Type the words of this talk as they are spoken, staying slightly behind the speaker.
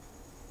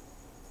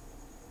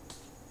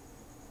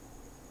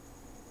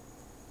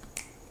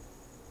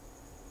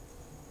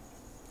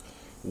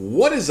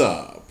What is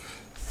up?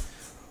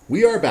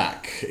 We are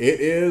back. It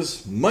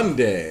is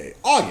Monday,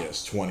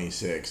 August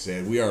 26th,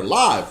 and we are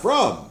live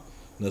from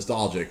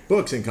Nostalgic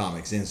Books and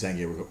Comics in San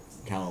Diego,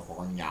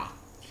 California.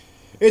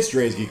 It's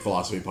Dre's Geek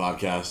Philosophy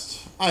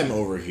Podcast. I'm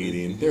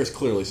overheating. There's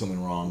clearly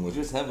something wrong with...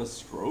 You just have a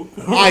stroke?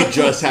 I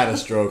just had a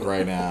stroke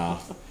right now.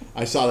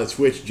 I saw that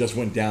Twitch just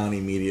went down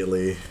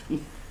immediately.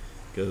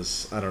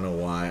 Because I don't know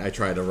why. I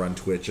tried to run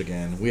Twitch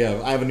again.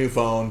 I have a new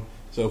phone,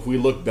 so if we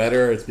look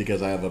better, it's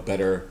because I have a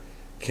better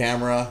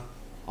camera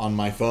on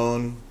my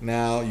phone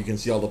now. You can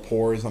see all the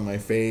pores on my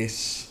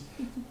face.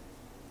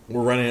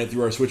 We're running it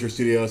through our Switcher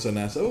Studio, so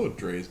that's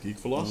Dre's Geek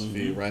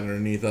Philosophy right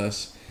underneath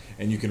us.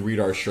 And you can read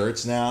our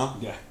shirts now.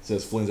 Yeah. It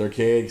says Flynn's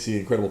Arcade. See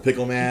Incredible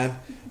Pickle Man.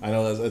 I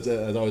know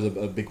that's always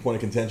a big point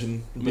of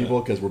contention for people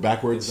because we're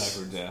backwards. It's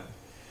backwards, yeah.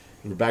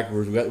 We're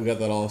backwards. We got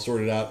that all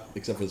sorted out,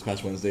 except for this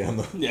past Wednesday on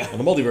the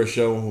Multiverse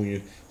show.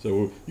 So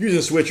we're using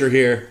a switcher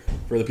here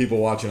for the people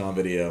watching on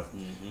video.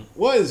 Mm-hmm.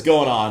 What is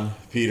going on,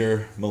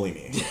 Peter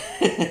Molini?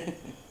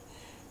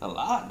 A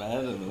lot,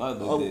 man. A lot.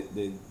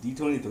 The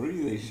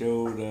D23, they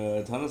showed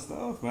a ton of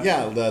stuff, man.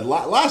 Yeah,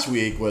 last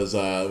week was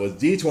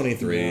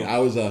D23.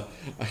 Yeah.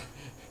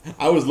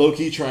 I was low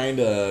key trying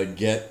to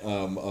get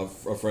a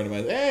friend of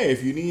mine. Hey,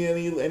 if you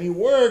need any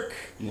work,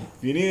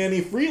 if you need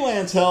any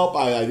freelance help,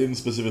 I didn't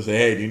specifically say,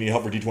 hey, do you need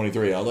help for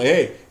D23? I was like,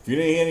 hey, if you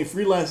need any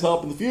freelance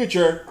help in the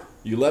future,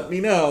 you let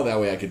me know. That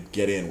way I could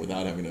get in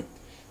without having to.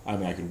 I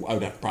mean, I would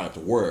probably have to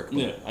work,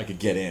 but I could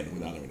get in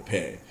without having to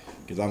pay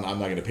because I'm not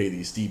going to pay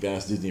these steep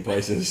ass Disney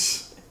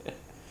prices.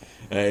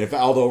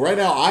 Although right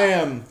now I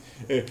am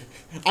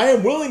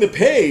willing to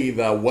pay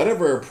the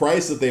whatever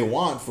price that they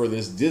want for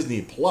this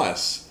Disney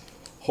Plus.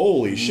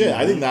 Holy shit!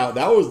 I think that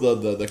was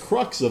the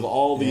crux of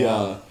all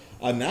the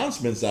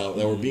announcements that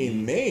were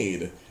being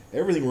made.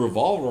 Everything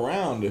revolved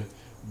around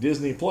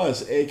Disney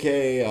Plus,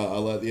 aka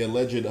the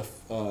alleged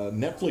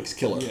Netflix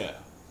killer. Yeah.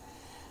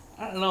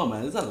 I don't know,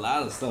 man. There's a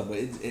lot of stuff, but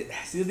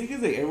see, the thing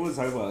is, like, everyone's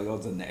talking about, like,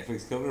 it's a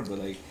Netflix killer, but,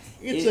 like...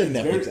 It's a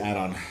Netflix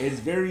add-on. It's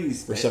very...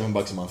 For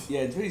 $7 a month. Yeah,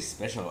 it's very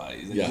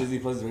specialized. Like, Disney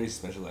Plus is very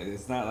specialized.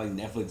 It's not like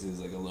Netflix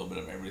is, like, a little bit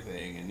of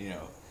everything, and,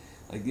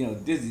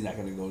 Disney's not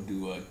gonna go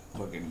do a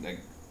fucking, like,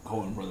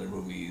 Coen Brother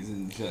movies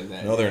and shit like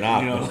that. No, they're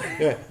not.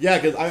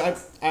 Yeah, because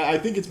I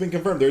think it's been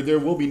confirmed. There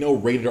will be no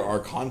rated R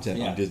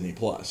content on Disney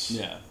Plus.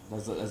 Yeah,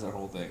 that's our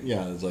whole thing.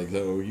 Yeah, it's like,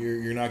 so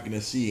you're not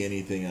gonna see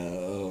anything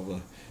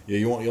of...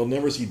 You'll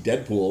never see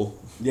Deadpool.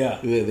 Yeah,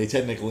 they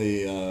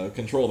technically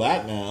control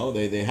that now.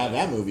 They have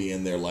that movie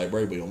in their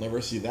library, but you'll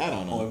never see that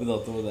on. Maybe they'll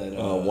throw that.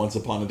 Once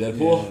Upon a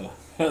Deadpool. Yeah.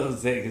 I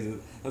was saying because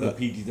that's a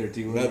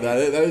PG-13. That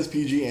is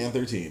PG and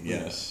 13.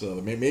 Yes, so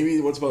maybe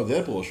Once Upon a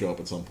Deadpool will show up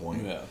at some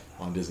point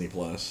on Disney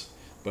Plus.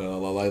 But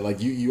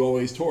like you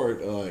always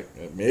tort,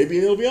 maybe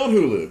it'll be on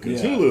Hulu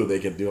because Hulu they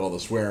can do all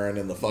the swearing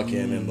and the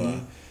fucking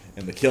and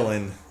the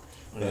killing.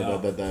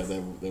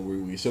 That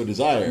we so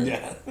desire.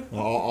 Yeah.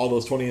 all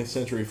those 20th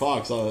Century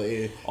Fox,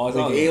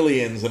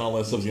 Aliens and all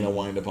that stuff's gonna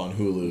wind up on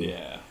Hulu.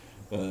 Yeah.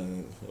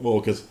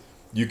 Because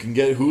you can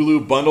get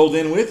Hulu bundled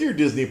in with your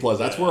Disney Plus.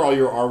 That's where all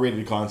your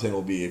R-rated content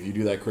will be. If you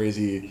do that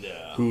crazy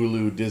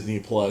Hulu Disney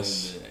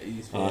Plus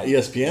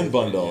ESPN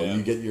bundle,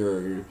 you get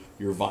your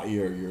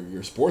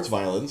sports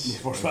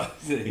violence.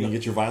 You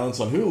get your violence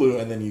on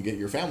Hulu, and then you get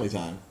your family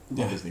time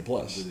on Disney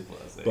Plus.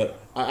 But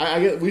I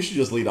get we should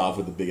just lead off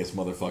with the biggest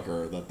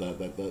motherfucker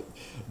that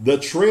the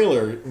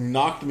trailer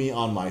knocked me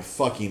on my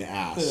fucking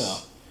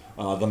ass.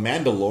 The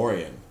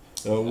Mandalorian.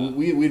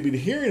 We'd been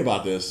hearing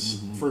about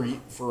this for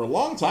a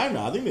long time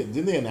now. I think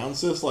didn't they announce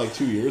this like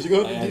 2 years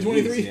ago?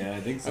 D23. Yeah, I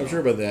think so. I'm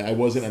sure about that. I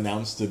wasn't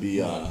announced to be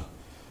the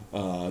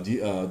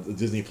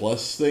Disney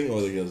Plus thing,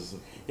 or because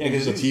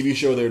it's a TV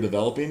show they're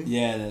developing.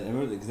 Yeah, I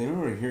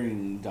remember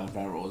hearing Jon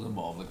Favreau was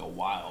involved like a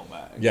while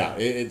back. Yeah,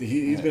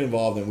 he's been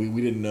involved, and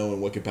we didn't know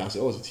in what capacity.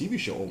 Oh, it's a TV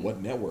show.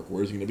 What network?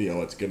 Where's it going to be?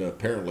 Oh, it's going to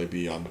apparently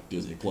be on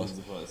Disney Plus.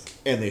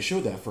 And they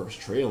showed that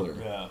first trailer.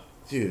 Yeah,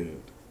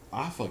 dude.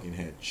 I fucking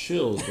had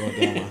chills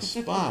going down my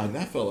spine.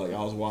 That felt like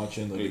I was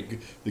watching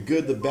the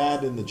Good, the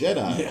Bad, and the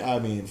Jedi. Yeah. I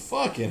mean,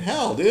 fucking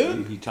hell,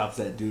 dude. He chops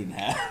that dude in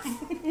half.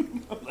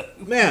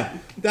 Man,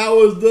 that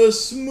was the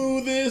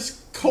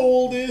smoothest,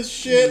 coldest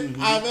shit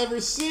I've ever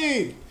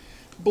seen.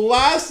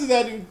 Blasted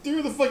that dude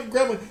through the fucking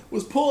gremlin.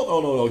 Was pulling... Oh,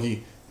 no.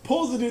 He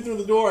pulls the dude through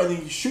the door, and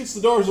then he shoots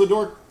the door so the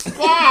door...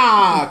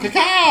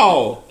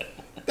 Cacao!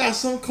 That's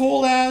some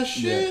cold-ass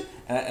shit. Yeah.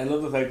 I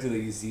love the fact that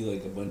you see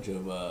like a bunch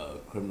of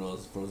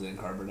criminals frozen in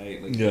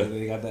carbonite. Like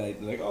they got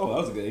that. Like, oh,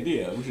 that was a good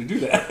idea. We should do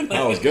that.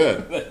 That was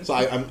good. So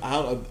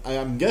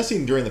I'm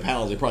guessing during the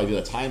panels they probably do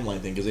that timeline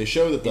thing because they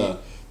show that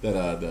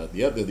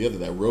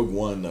that Rogue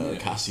One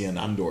Cassian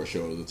Andor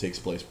show that takes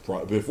place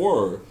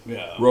before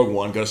Rogue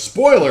One. Because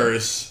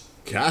spoilers,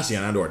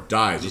 Cassian Andor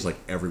dies just like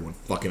everyone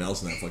fucking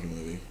else in that fucking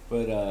movie.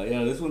 But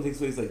this one takes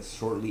place like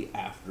shortly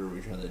after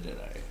Return of the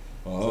Jedi.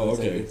 Oh,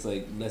 so okay. It's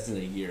like less than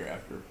a year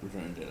after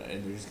Return of the Jedi,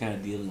 and they're just kind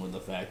of dealing with the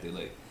fact that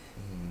like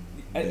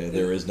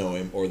There is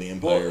no or the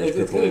Empire. Well,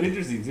 it's kind of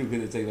interesting too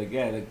because it's like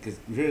because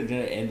we're trying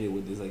to end it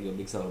with this like a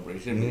big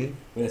celebration,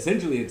 but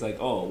essentially it's like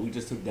we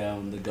just took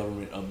down the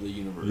government of the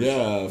universe.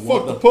 Yeah,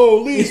 fuck the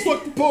police,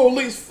 fuck the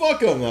police, fuck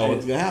them. Now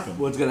what's gonna happen?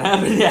 What's gonna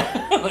happen?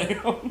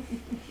 Yeah,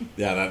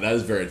 yeah, that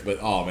is very. But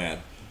oh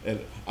man,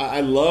 and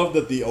I love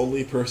that the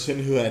only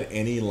person who had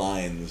any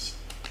lines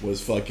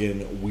was fucking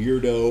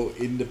weirdo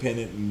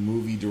independent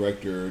movie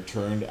director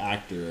turned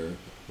actor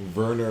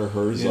Werner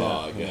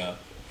Herzog. Yeah.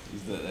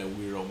 He's that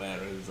weird old man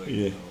who's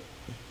like,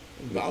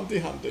 Bounty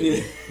hunter.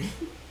 Yeah.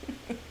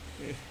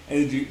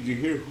 And did you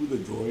hear who the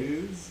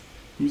droid is?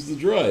 Who's the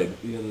droid?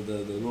 You know, the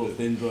little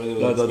thin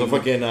droid. The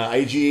fucking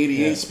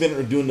IG-88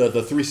 spinner doing the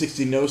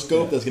 360 no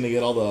scope that's gonna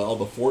get all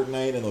the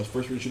Fortnite and those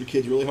first person shooter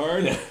kids really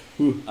hard. Yeah.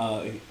 Who?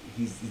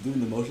 He's doing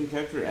the motion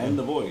capture and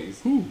the voice.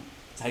 Who?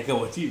 Taika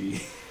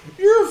Waititi.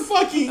 You're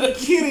fucking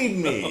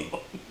kidding me.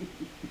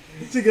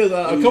 Because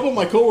a couple of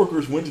my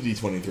coworkers went to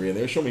D23 and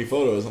they were showing me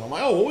photos and I'm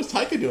like, what was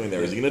Taika doing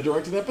there? Is he going to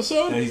direct an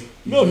episode?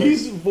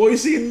 He's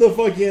voicing the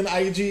fucking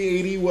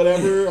IG-80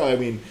 whatever. I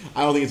mean,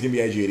 I don't think it's going to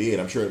be IG-88.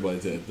 I'm sure it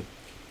was.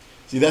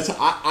 See,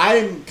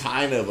 I'm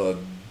kind of a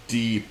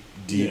deep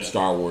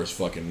Star Wars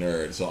fucking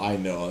nerd, so I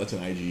know that's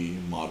an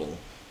IG model.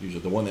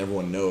 Usually the one that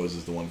everyone knows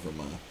is the one from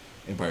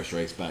Empire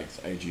Strikes Back. It's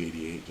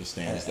IG-88 just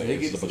stands there.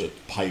 It's a bunch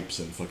of pipes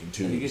and fucking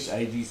tubes.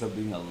 I think it's IG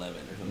something 11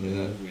 or something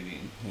I was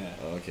reading. Yeah.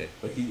 Oh, okay.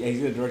 But he's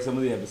going to direct some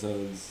of the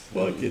episodes.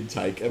 Fucking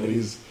Taika. But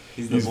he's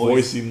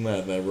voicing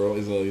that role.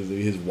 He's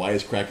his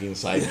wisecracking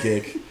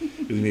sidekick.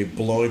 He's going to be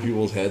blowing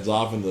people's heads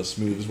off in the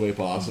smoothest way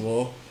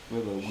possible.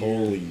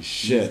 Holy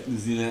shit. New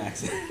Zealand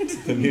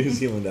accent. The New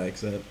Zealand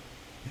accent.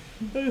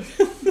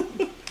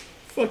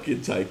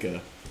 Fucking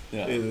Taika.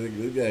 Yeah.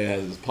 This guy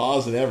has his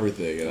paws and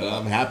everything. And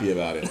I'm happy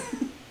about it.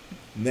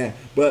 Nah,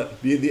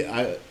 but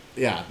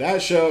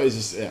that show is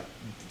just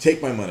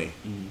take my money.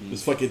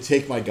 Just fucking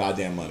take my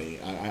goddamn money.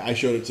 I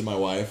showed it to my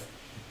wife,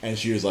 and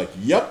she was like,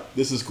 "Yep,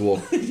 this is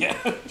cool."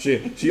 Yeah.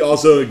 She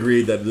also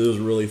agreed that this was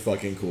really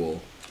fucking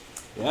cool.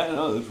 Yeah,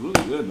 no, it's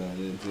really good,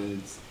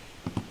 man.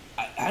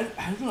 I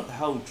don't know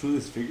how true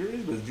this figure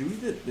is, but did you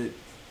read that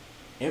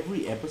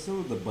every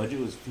episode the budget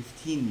was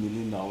 $15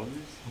 million?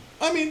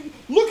 I mean,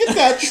 look at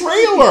that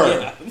trailer!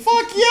 Yeah.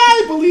 Fuck yeah,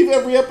 I believe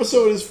every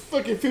episode is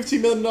fucking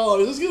 $15 million.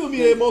 This is going to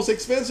be the most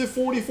expensive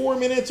 44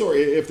 minutes, or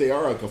if they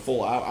are like a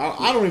full hour.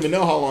 I don't even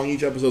know how long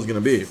each episode is going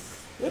to be.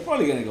 They're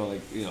probably going to go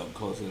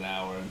close to an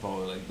hour, and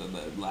probably like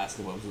the last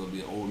couple episodes will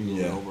be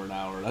over an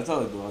hour. That's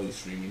how all these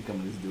streaming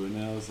companies do it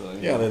now. So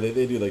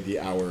they do like the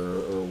hour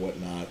or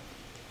whatnot.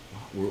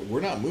 We're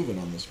not moving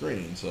on the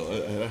screen, so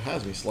it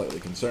has me slightly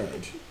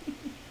concerned.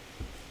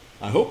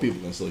 I hope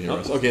people can still hear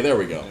us. Okay, there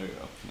we go. There we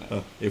go.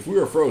 Yeah. If we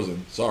were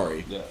frozen,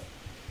 sorry. Yeah.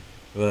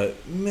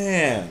 But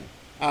man,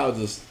 I was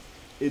just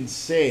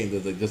insane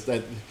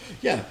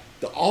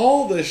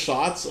all the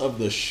shots of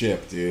the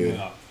ship, dude.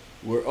 Yeah.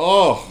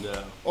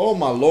 Oh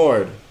my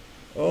Lord.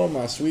 Oh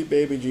my sweet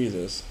baby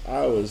Jesus.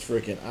 I was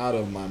freaking out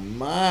of my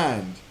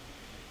mind.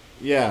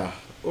 Yeah.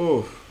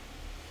 Oh,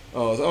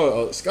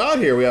 Scott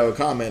here, we have a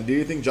comment. Do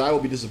you think Jai will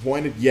be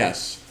disappointed?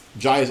 Yes.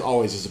 Jai is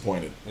always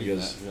disappointed.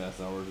 Because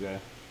Star Wars guy.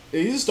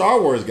 He's a Star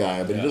Wars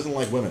guy, but he doesn't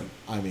like women.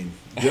 I mean,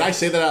 did I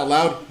say that out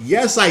loud?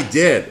 Yes, I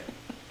did.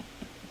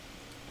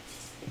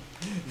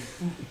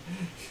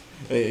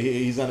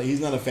 He's not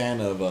a fan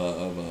of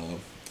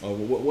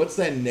what's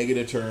that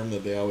negative term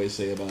that they always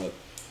say about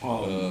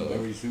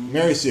Mary Sue?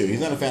 Mary Sue. He's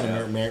not a fan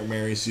of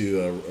Mary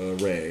Sue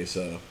Ray,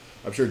 so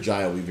I'm sure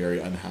Jai will be very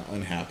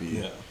unhappy.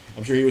 Yeah.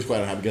 I'm sure he was quite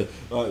unhappy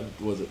because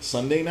was it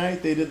Sunday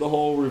night they did the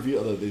whole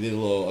review? They did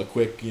a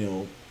quick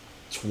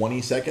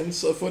 20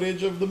 seconds of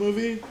footage of the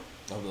movie.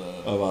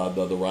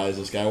 Of the Rise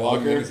of Skywalker.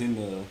 I've never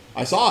seen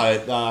I saw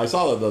it. I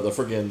saw the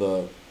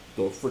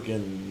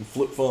freaking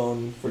flip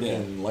phone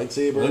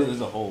lightsaber.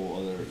 There's a whole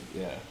other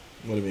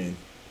What do you mean?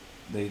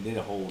 They did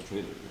a whole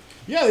trailer.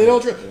 Yeah, they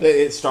don't.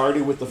 It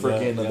started with the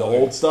freaking the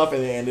old stuff,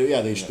 and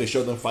they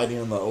showed them fighting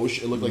on the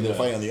ocean. It looked like they're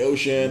fighting on the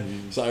ocean.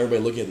 Mm-hmm. You saw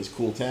everybody looking at this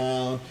cool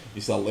town. You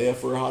saw Leia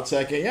for a hot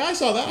second. Yeah, I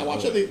saw that. I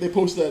watched it. They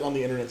posted that on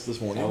the internet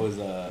this morning.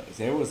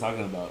 Everyone was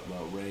talking about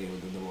Rey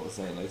with the double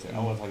saying lightsaber. I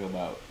want to talk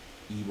about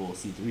evil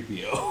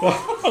C-3PO.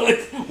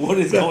 Like, what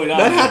is going on?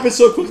 That happened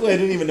so quickly I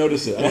didn't even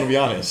notice it. I'm gonna be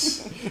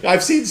honest.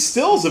 I've seen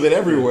stills of it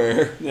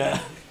everywhere.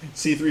 Yeah.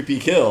 C-3P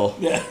kill.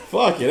 Yeah.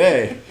 Fuck it,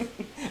 hey.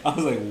 I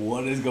was like,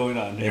 what is going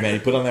on here? Hey man, he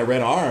put on that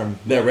red arm.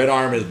 That red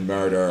arm is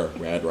murder.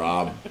 Red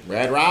Rom.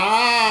 Red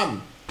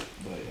Rom!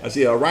 I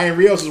see Ryan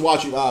Rios is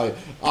watching.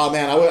 Oh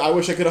man, I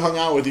wish I could have hung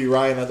out with you,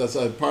 Ryan. That's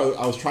part of,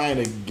 I was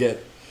trying to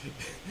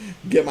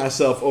get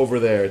myself over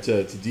there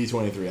to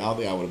D23. I don't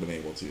think I would have been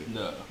able to.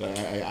 No.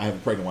 I have a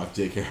pregnant wife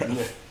to take care of.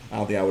 Yeah. I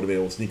don't think I would have been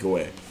able to sneak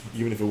away,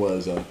 even if it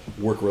was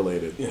work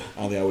related. Yeah.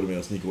 I don't think I would have been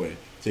able to sneak away,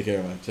 take care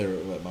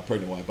of my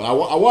pregnant wife. But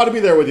I want to be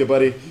there with you,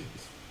 buddy.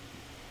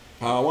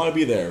 I want to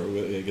be there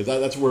because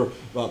that's where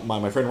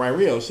my friend Ryan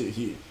Rios.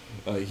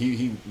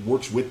 he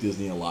works with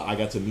Disney a lot. I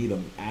got to meet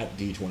him at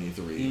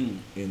D23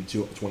 in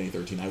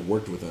 2013. I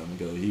worked with him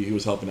because he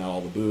was helping out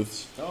all the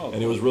booths,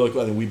 and it was really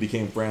cool. And we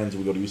became friends.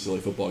 We go to UCLA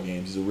football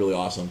games. He's a really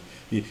awesome.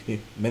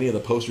 Many of the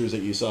posters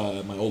that you saw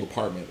at my old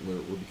apartment were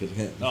because of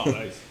him. Oh,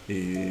 nice.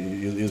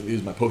 he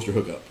was my poster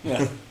hookup.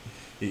 Yeah.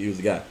 He was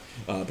the guy.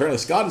 Apparently,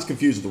 Scott is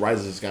confused with the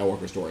Rise of the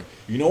Skywalker story.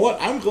 You know what?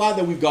 I'm glad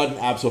that we've gotten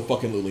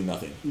absolutely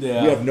nothing.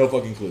 Yeah. We have no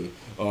fucking clue.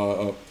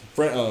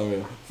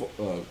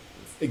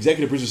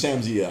 Executive producer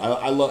Sam Zia,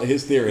 I love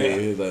his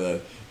theory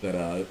that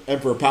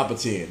Emperor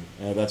Palpatine,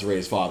 that's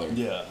Rey's father.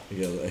 Yeah.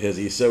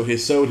 He sowed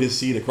his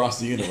seed across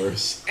the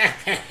universe.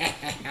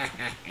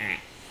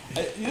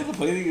 You know, the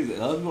funny thing is,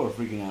 a lot of people are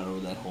freaking out over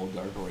that whole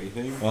Dark Rey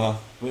thing. But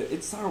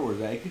it's Star Wars,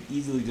 right? It could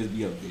easily just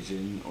be a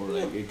vision, or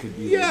like it could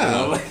be.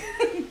 Yeah.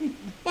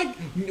 Like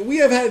we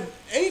have had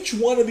each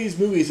one of these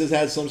movies has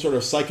had some sort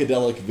of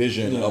psychedelic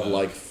vision of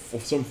like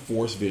some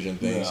force vision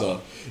thing. Yeah.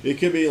 So it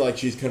could be like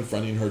she's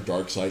confronting her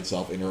dark side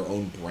self in her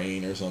own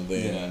brain or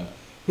something. Yeah.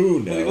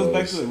 Who knows? It goes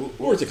back to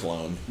or it's a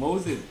clone. What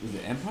was it? Was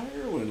it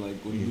Empire when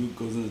Luke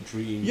goes in the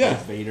tree and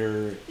fights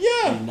Vader?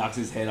 Yeah. And he knocks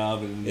his head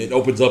off and it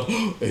opens up.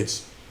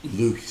 It's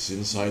Luke's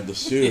inside the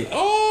suit.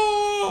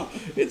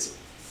 It's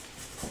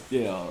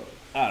I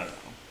don't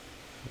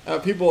know.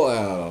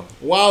 People,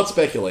 wild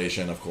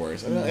speculation, of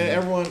course. I mean,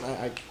 everyone,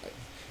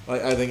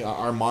 I think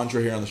our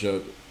mantra here on the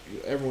show,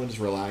 everyone just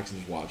relax and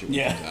just watch it when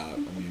it comes out. I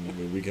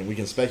mean, we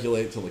can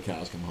speculate till the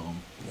cows come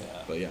home.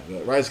 Yeah. But yeah,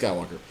 Rise of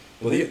Skywalker.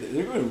 Well,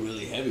 they're going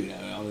really heavy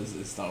now on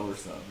this Star Wars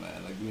stuff,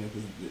 man. Like,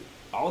 because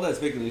all that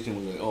speculation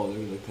was like, they're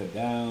going to cut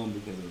down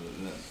because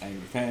of the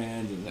angry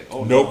fans, and like,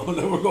 nope.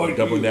 No, we're going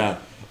doubling down.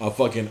 A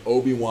fucking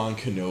Obi-Wan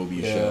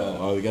Kenobi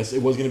show. I guess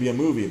it was going to be a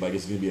movie, but I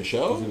guess it's going to be a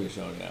show? It's going to be a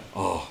show, yeah.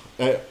 Oh,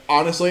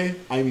 honestly,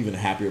 I'm even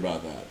happier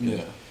about that.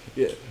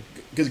 Yeah.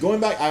 Because going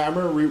back, I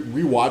remember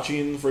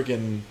rewatching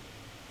freaking,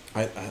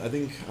 I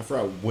think, I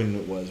forgot when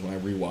it was, when I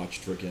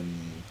rewatched freaking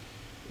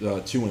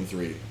 2 and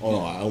 3. Oh, no,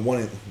 I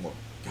wanted,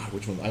 God,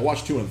 which one? I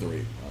watched 2 and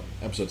 3,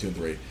 episode 2 and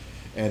 3.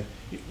 And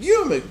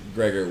Ewan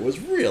McGregor was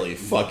really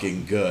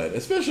fucking good,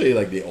 especially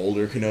like the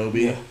older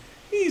Kenobi. Yeah.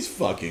 He's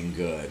fucking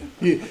good.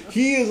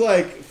 He is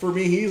like, for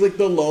me, he's like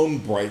the lone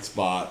bright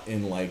spot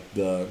in like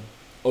the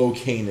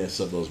okayness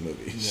of those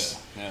movies.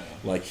 Yeah.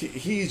 Like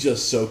he's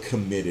just so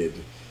committed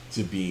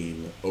to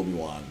being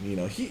Obi-Wan. You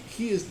know,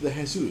 he is the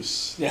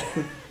Jesus. Yeah.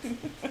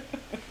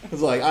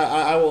 It's like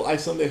I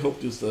someday hope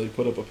just to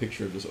put up a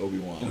picture of just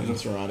Obi-Wan and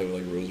surround it with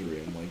like a rosary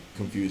and like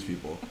confuse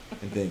people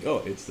and think,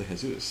 it's the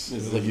Jesus.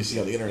 It's like you see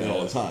on the internet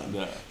all the time.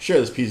 Yeah. Share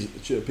this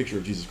picture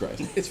of Jesus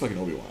Christ. It's fucking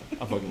Obi-Wan.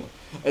 I fucking love.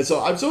 And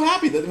so I'm so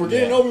happy that we're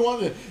getting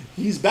Obi-Wan.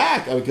 He's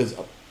back because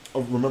I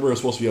remember it was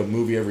supposed to be a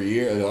movie every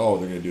year. They're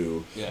gonna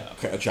do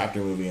a chapter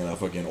movie and a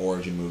fucking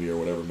origin movie or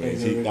whatever.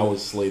 That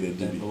was slated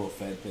to be Boba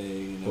Fett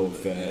thing, Boba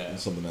Fett and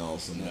something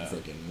else, and then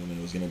when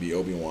it was gonna be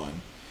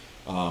Obi-Wan.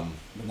 But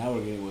now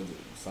we're getting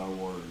Star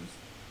Wars,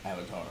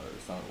 Avatar,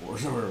 Star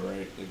Wars,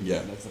 right?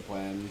 Like, that's the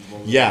plan.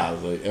 Yeah,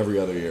 like every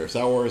other year,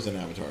 Star Wars and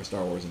Avatar,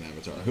 Star Wars and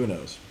Avatar. Who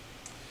knows?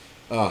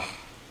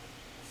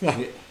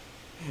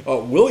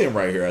 William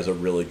right here has a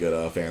really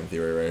good fan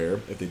theory right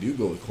here. If they do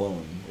go with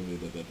clone,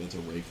 that's a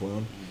Rey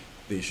clone,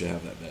 they should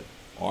have that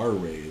our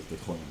Rey is the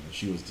clone.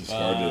 She was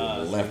discarded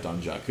and left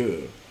on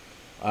Jakku.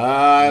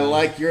 I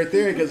like your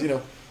theory because,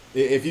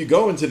 if you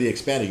go into the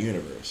expanded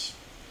universe,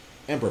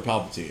 Emperor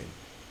Palpatine,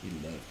 he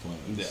loved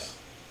clones. Yeah.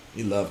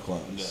 He loved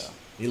clones. Yeah.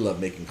 He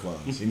loved making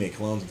clones. He made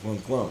clones and clones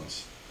and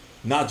clones.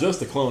 Not just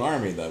the clone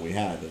army that we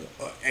had to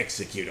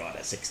execute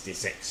Order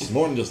 66.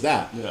 More than just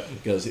that. Yeah.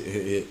 Because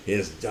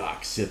his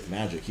dark Sith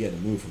magic, he had to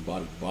move from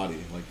body to body,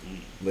 like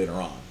later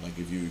on. Like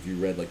if you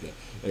read like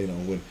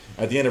when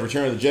at the end of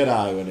Return of the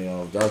Jedi,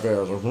 when Darth Vader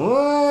was like,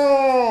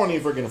 and he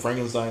freaking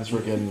Frankenstein's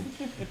freaking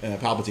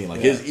Palpatine, like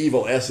his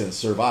evil essence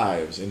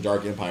survives in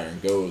Dark Empire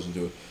and goes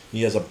into it.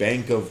 He has a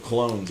bank of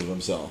clones of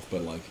himself,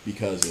 but like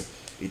because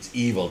it's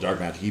evil, dark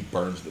magic, he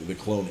burns the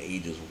clone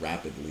ages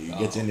rapidly. He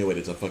gets into it,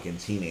 it's a fucking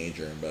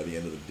teenager, and by the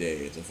end of the day,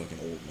 it's a fucking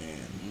old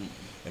man.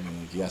 And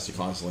like, he has to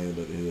constantly,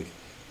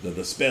 but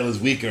the spell is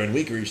weaker and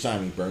weaker each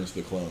time. He burns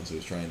the clone, so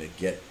he's trying to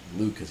get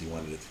Luke because he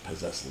wanted to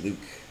possess Luke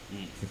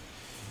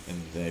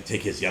and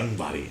take his young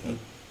body.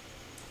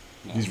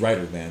 These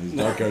writers, man, these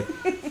dark.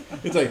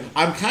 It's like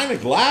I'm kind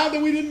of glad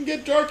that we didn't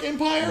get Dark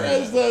Empire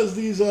as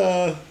these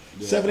 7,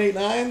 8,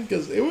 9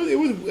 because it was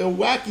a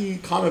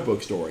wacky comic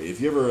book story.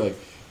 If you ever like.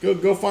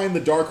 Go find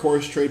the Dark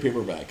Horse trade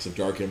paperbacks of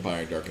Dark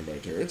Empire and Dark Empire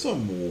Terror. It's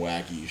some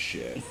wacky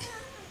shit.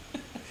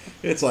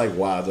 It's like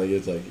wow.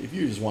 It's like if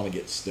you just want to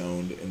get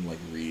stoned and like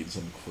read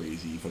some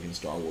crazy fucking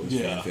Star Wars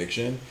fan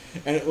fiction.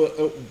 And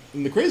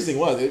the crazy thing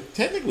was, it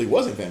technically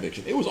wasn't fan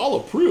fiction. It was all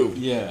approved.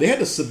 Yeah. They had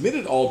to submit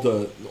it all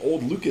to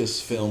old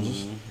Lucas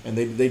films, and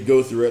they'd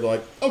go through it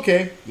like,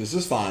 okay, this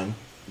is fine.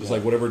 It's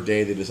like whatever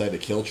day they decided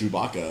to kill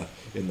Chewbacca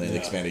in the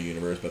expanded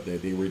universe, but they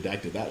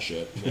redacted that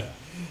shit. Yeah.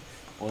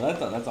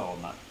 Well, that's all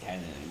not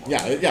canon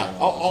anymore. Yeah.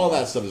 All of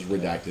that stuff is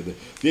redacted. Yeah.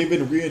 They've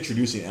been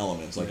reintroducing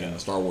elements, like in the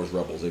Star Wars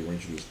Rebels, they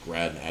reintroduced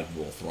Grand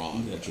Admiral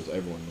Thrawn, which was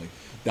everyone like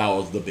that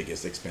was the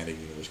biggest expanded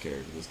universe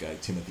character. This guy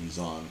Timothy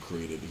Zahn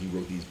created. He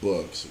wrote these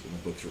books, and the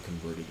books were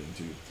converted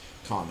into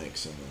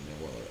comics, and then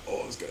they were like,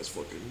 "Oh, this guy's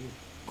fucking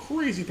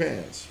crazy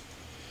pants."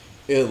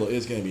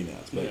 It's gonna be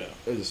nuts, but it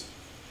just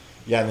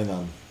and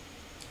then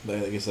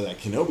like I said, that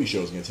Kenobi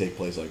show is gonna take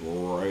place like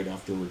right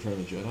after Return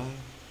of the Jedi.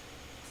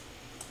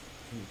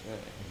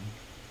 Okay.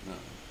 No.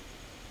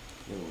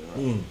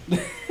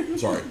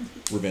 Sorry,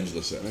 Revenge of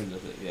the Sith.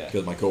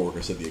 Because my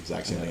coworker said the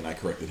exact same thing, and I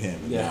corrected him,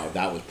 and now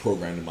that was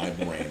programmed in my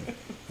brain.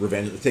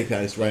 Take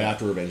place right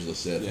after Revenge of the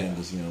Sith, and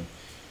just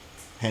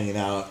hanging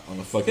out on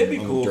the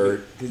fucking cool,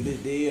 dirt. Because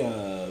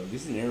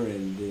Jason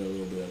Aaron did a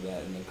little bit of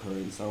that in the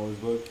current Star Wars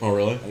book. Oh,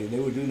 really? Like, they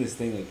were doing this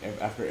thing like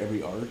after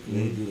every arc,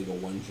 they would do like a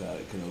one-shot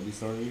Kenobi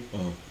story,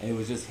 and it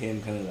was just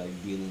him kind of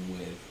like dealing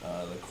with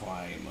the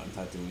crime on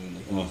Tatooine.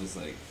 Like he was just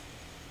like.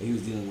 He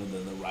was dealing with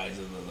the rise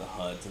of the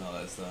Hutts and all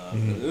that stuff.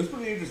 It was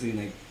pretty interesting.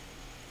 Like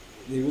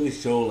they really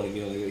show like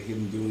like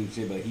him doing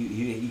shit, but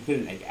he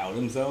couldn't like out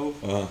himself.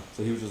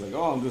 So he was just like,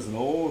 "Oh, I'm just an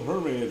old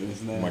hermit and this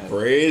and that." My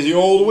crazy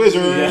old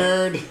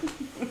wizard.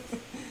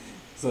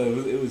 So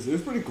it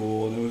was pretty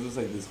cool, and it was just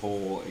like this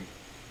whole like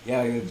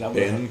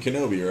Jabba and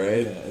Kenobi,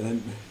 right? Yeah, and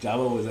then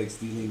Jabba was like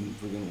stealing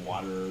freaking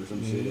water or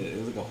some shit. It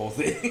was like a whole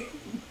thing.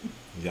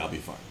 Yeah, it'll be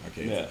fun.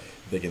 Okay,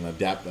 they can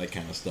adapt that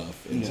kind of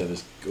stuff into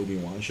this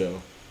Obi-Wan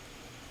show.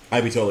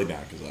 I'd be totally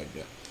down because, like,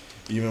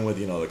 even with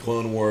the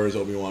Clone Wars,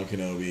 Obi-Wan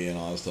Kenobi, and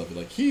all that stuff,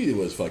 like he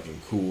was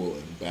fucking cool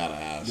and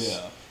badass.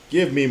 Yeah,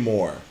 give me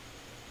more.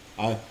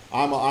 I'm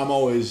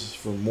always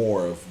for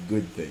more of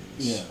good things.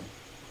 Yeah,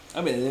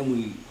 I mean, and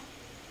then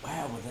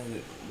but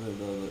then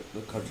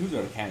the cartoons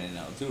are canon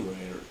now too,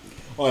 right?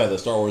 Oh yeah, the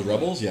Star Wars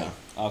Rebels, yeah.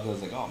 Because I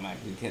was like, oh man,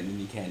 you can't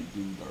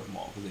do Darth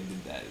Maul because they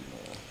did that.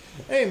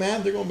 Hey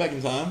man, they're going back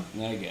in time.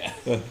 I guess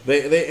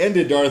they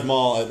ended Darth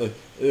Maul.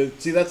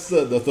 See, that's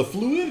the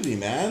fluidity,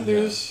 man.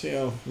 There's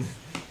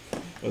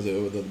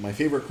my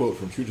favorite quote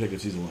from True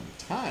Detective season 1: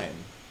 "Time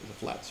is a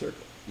flat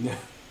circle." Yeah.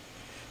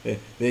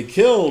 They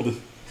killed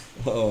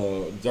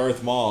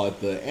Darth Maul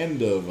at the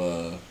end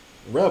of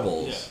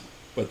Rebels,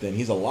 but then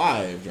he's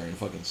alive during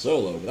fucking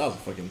Solo. But that was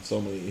fucking so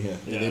many.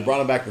 They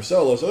brought him back for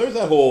Solo, so there's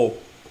that whole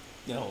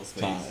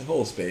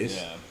space.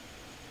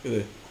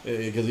 Yeah.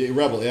 Because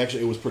Rebel,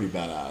 it was pretty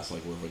badass.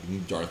 Like where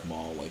like Darth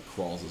Maul like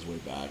crawls his way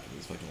back and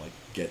he's fucking like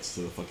gets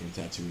to the fucking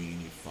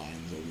Tatooine. He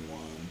finds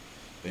Obi-Wan.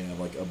 They have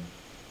like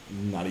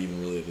not even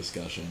really a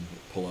discussion.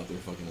 Pull out their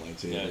fucking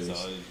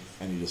lightsabers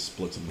and he just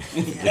splits them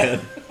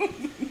again.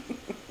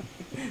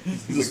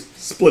 He just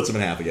splits them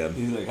in half again.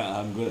 He's like,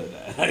 I'm good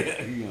at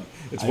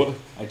that.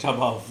 I chop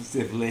off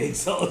Sith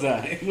legs all the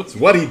time. It's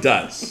what he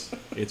does.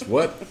 It's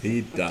what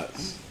he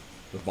does.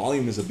 The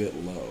volume is a bit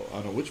low. I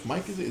don't know which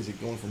mic is it. Is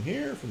it going from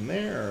here, from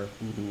there?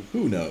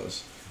 Who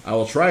knows? I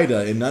will try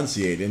to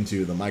enunciate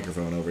into the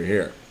microphone over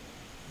here.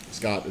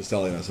 Scott is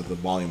telling us that the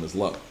volume is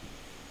low.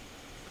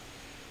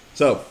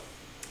 So,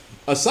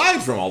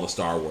 aside from all the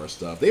Star Wars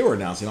stuff, they were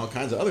announcing all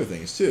kinds of other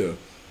things too.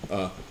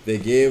 They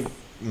gave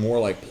more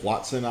like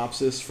plot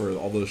synopsis for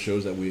all those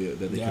shows that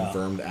they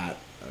confirmed at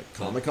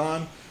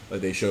Comic-Con.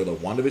 Like they showed the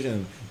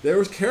WandaVision. There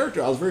was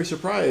character. I was very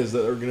surprised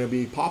that are going to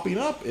be popping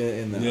up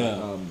in that.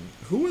 Yeah.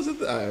 Who was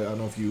it? I don't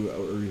know if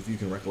you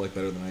can recollect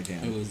better than I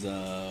can. It was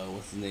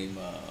what's his name?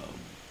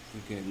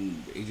 Freaking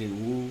Agent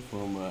Wu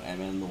from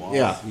Ant-Man and the Wasp.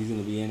 Yeah, he's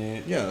going to be in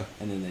it. Yeah.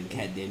 And then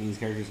Kat Dennings'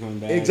 character's coming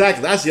back.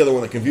 Exactly. That's the other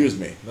one that confused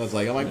me. I'm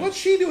like, what's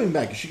she doing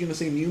back? Is she going to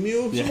say Mew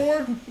Mew some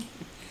more?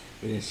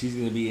 But yeah, she's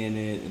going to be in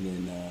it, and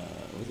then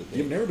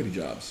giving everybody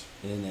jobs.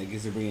 And then I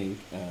guess they're bringing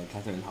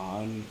Catherine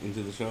Hahn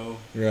into the show.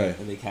 Right.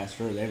 And they cast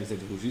her. They haven't said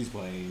who she's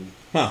playing.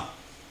 Huh.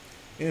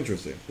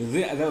 Interesting. The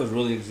thing I thought was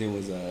really interesting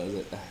was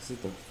it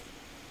the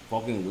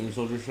Falcon and Winter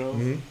Soldier show?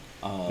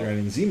 Mm-hmm. They're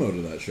adding Zemo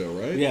to that show,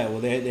 right? Yeah, well,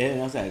 they had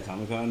announced that at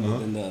Comic-Con. But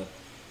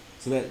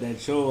then that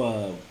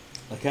show,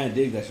 I kind of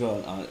dig that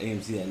show on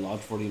AMC, that Lodge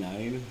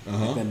 49.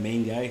 Like that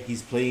main guy,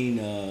 he's playing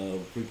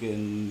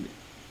freaking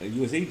a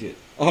U.S. agent.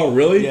 Oh,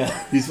 really?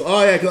 Yeah. Cause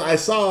I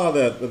saw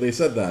that they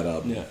said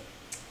that. Yeah.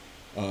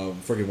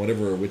 Freaking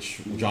whatever,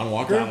 John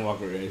Walker? John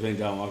Walker, yeah, he's playing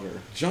John Walker.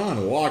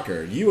 John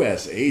Walker,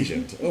 U.S.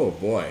 agent. Oh,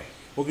 boy.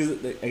 Well, because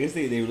I guess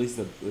they released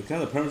the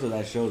kind of the premise of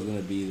that show is going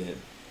to be that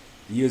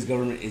the U.S.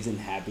 government isn't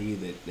happy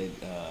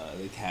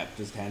that Cap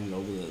just handed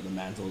over the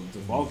mantle to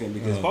Falcon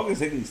because Falcon's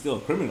technically still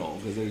a criminal.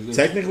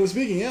 Technically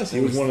speaking, yes,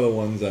 he was one of the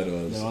ones that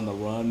was. They're on the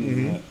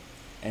run,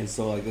 and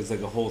so like it's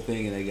like a whole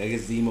thing, and I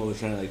guess Zemo was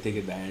trying to like take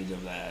advantage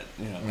of that.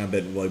 And I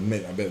bet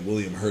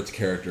William Hurt's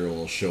character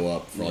will show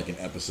up for like an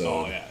episode.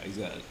 Oh yeah,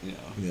 exactly.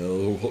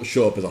 He'll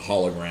show up as a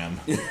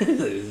hologram. This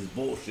is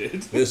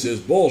bullshit. This is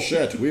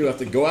bullshit. We have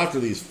to go after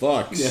these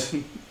fucks.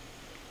 Yeah.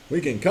 We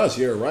can cuss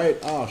here, right?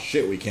 Oh,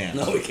 shit, we can't.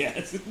 No, we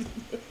can't.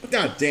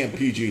 Goddamn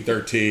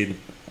PG-13.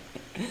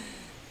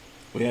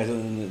 Well, yeah, so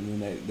then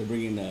they're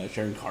bringing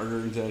Sharon Carter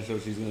into that show.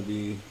 She's going to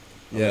be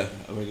a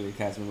regular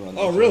cast member on.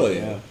 Oh, really?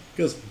 Yeah.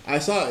 Because I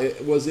saw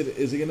it. Is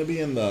it going to be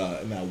in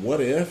that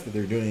What If that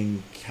they're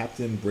doing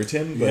Captain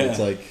Britain? But it's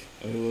like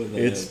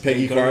it's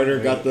Peggy Carter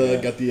got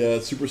the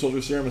super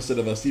soldier serum instead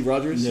of Steve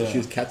Rogers. So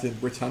she's Captain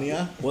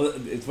Britannia. Well,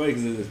 it's funny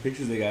because there's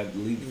pictures they got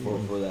leaked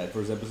for that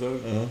first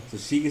episode. So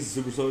she gets the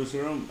super soldier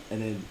serum,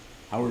 and then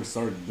Howard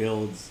Stark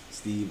builds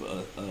Steve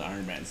an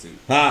Iron Man suit.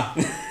 Ha!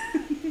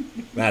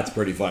 That's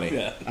pretty funny.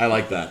 Yeah. I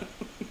like that.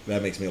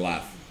 That makes me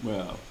laugh.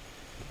 Wow.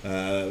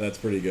 That's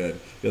pretty good.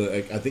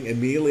 I think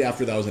immediately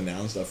after that was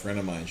announced, a friend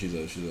of mine, she's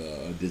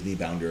a Disney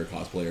Bounder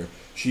cosplayer.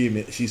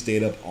 She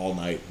stayed up all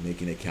night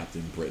making a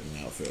Captain Britain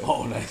outfit.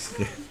 Oh, nice.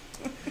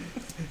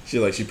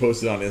 She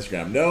posted on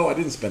Instagram. No, I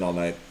didn't spend all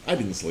night. I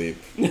didn't sleep.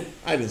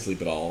 I didn't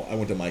sleep at all. I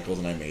went to Michael's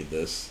and I made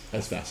this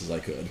as fast as I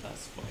could.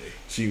 That's funny.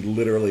 She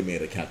literally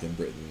made a Captain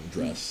Britain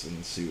dress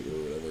and suit or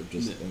whatever,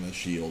 just in a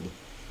shield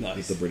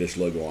with the British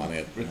logo on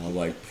it. And I was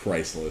like,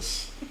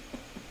 priceless.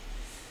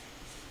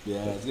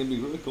 Yeah, it's gonna be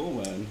really cool,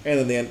 man.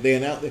 And then they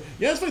announced.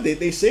 Yeah, it's funny.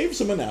 They saved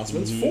some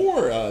announcements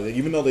for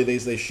even though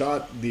they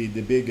shot the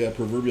big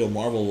proverbial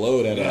Marvel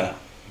load at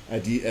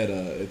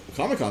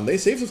Comic-Con. They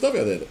saved some stuff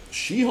out of it.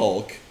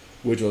 She-Hulk,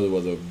 which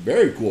was a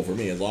very cool for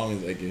me, as long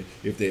as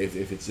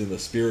if it's in the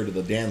spirit of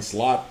the Dan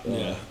Slott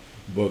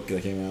book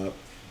that came out.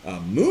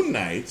 Moon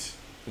Knight.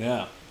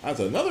 Yeah, that's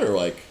another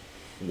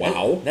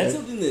wow. That's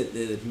something that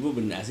people have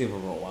been asking for a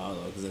while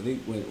though, because I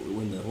think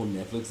when the whole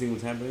Netflix thing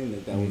was happening,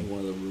 that was one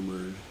of the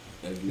rumored.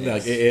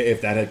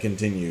 If that had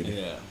continued.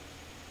 Yeah.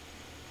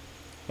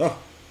 Oh.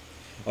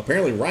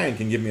 Apparently Ryan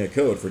can give me a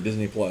code for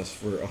Disney Plus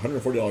for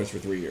 $140 for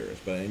 3 years,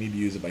 but I need to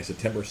use it by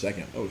September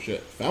 2nd. Oh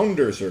shit.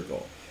 Founder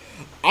Circle.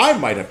 I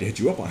might have to hit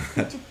you up on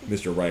that,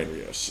 Mr. Ryan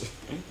Rios.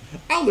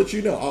 I'll let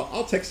you know.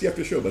 I'll text you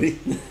after the show, buddy.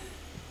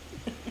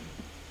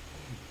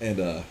 And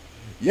the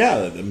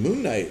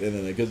Moon Knight, and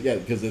then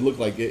because it looked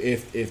like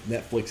if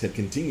Netflix had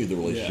continued the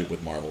relationship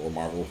with Marvel,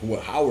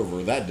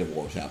 however that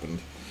divorce happened.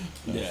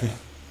 Yeah,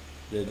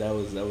 that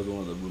was one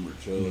of the rumored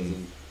shows,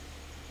 and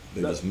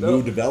they just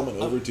moved development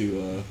over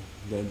to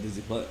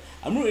Disney Plus.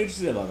 I'm really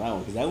interested about that one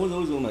because that was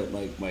always one of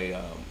my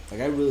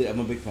I'm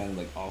a big fan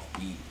of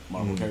offbeat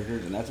Marvel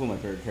characters, and that's one of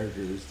my favorite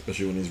characters.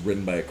 Especially when he's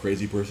written by a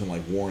crazy person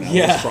like Warren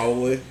Ellis,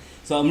 probably.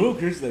 So I'm real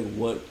curious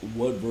what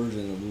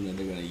version of Moon Knight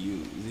they're gonna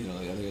use.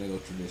 Are they gonna go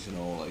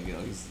traditional?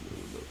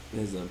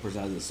 His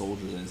personality as a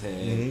soldier in his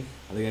head.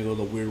 Are they gonna go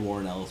the weird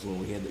Warren Ellis one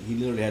where he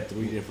literally had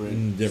three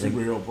different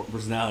superhero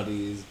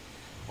personalities?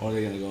 Or are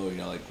they gonna go,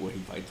 where he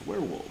fights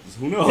werewolves?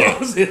 Who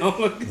knows?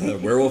 Yeah.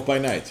 Werewolf by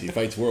night. He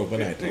fights werewolf by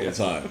night all the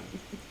time.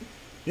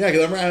 Yeah,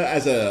 because I remember I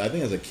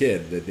think as a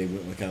kid that they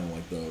went with kind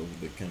of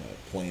the kind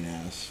of plain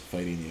ass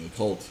fighting the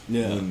occult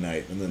Moon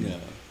Knight, and then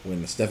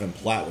when Stephen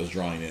Platt was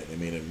drawing it, they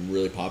made it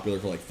really popular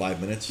for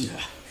 5 minutes. Yeah.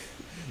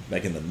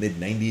 Back in the mid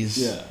 '90s.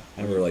 Yeah.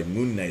 I remember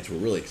Moon Knights were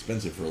really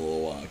expensive for a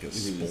little while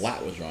because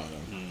Platt was drawing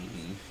them.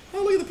 Mm-hmm.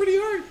 Oh, look at the pretty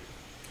art.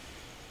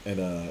 And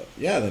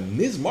then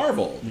Ms.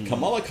 Marvel,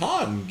 Kamala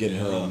Khan getting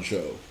her own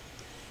show.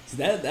 So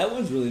that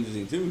one's really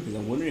interesting too, because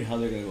I'm wondering how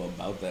they're gonna go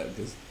about that,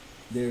 because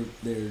they're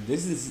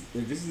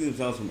distancing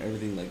themselves from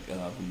everything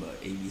from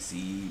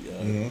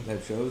ABC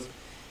type shows.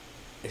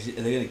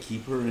 Are they gonna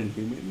keep her in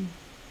Inhuman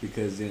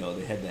because they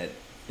had that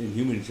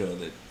Inhuman show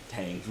that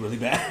tanked really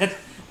bad,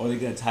 or are they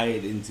gonna tie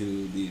it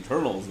into the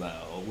Eternals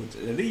now? Which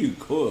I think you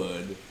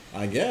could.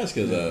 I guess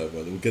because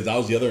that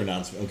was the other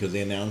announcement, because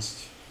they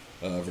announced.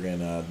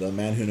 The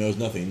man who knows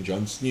nothing,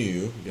 Jon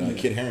Snow,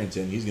 Kit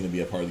Harington, he's going to be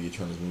a part of the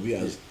Eternals movie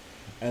as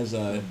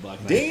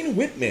Dane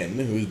Whitman,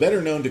 who's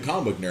better known to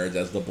comic book nerds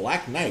as the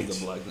Black Knight.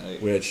 The Black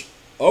Knight. Which,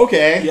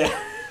 okay.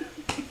 Yeah.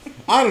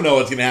 I don't know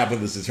what's going to happen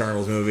in this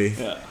Eternals movie.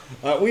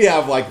 Yeah. We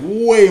have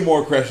way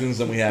more questions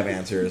than we have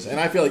answers, and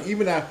I feel like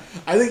even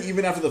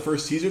after the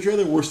first teaser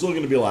trailer, we're still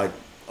going to be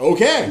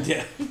okay.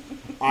 Yeah.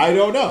 I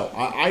don't know.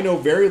 I know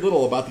very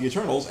little about the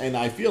Eternals, and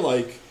I feel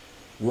like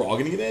we're all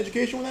going to get an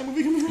education when that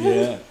movie comes around.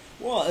 Yeah.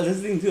 Well, that's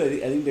the thing too. I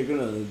think they're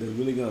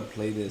really gonna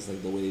play this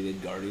the way they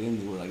did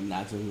Guardians, where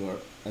not too many,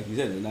 like you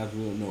said, they're not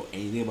really know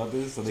anything about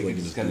this, so they can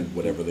just kind of do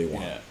whatever they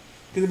want. Yeah.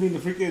 Because the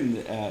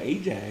freaking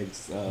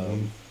Ajax,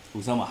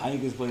 Salma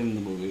Hayek is playing in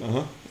the movie.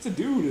 It's a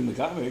dude in the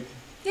comic.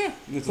 Yeah.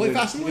 It's play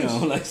fast and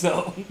loose.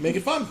 So make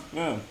it fun.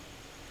 Yeah.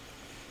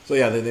 So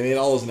they made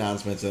all those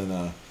announcements,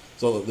 and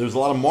so there's a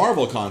lot of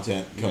Marvel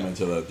content coming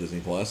to the Disney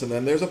Plus, and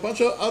then there's a bunch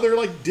of other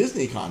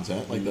Disney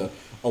content, like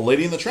A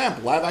Lady and the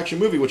Tramp live action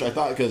movie, which I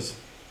thought, because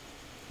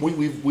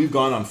we've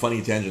gone on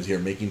funny tangents here,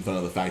 making fun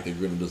of the fact that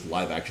you're going to just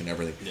live action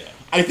everything. Yeah.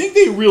 I think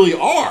they really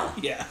are.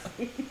 Yeah.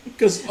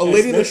 Because A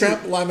Lady and the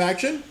Tramp live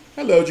action.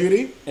 Hello,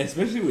 Judy.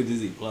 Especially with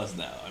Disney Plus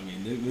now. I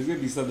mean, there's going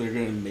to be stuff they're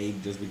going to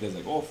make just because,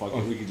 fuck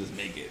it, we can just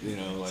make it.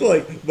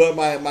 So but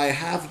my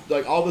half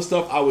all the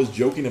stuff I was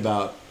joking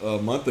about a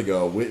month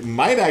ago,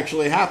 might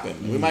actually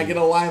happen. We might get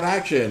a live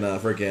action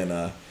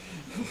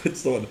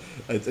it's the one.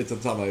 It's on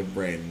top of my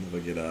brain.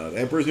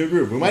 Emperor's New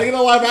Groove. We might get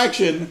a live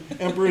action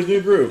Emperor's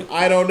New Groove.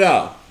 I don't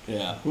know.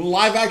 Yeah.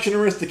 Live action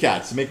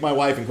Aristocats to make my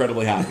wife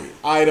incredibly happy.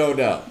 I don't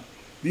know.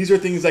 These are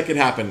things that can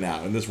happen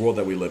now in this world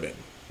that we live in.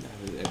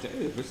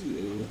 Especially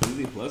with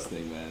Disney Plus, Plus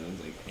thing, man.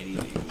 It's like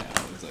anything now.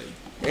 It's like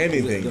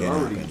anything. They're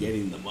already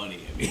getting the money.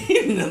 I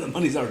mean, the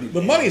money's already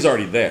there. The money's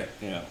already there.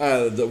 Yeah.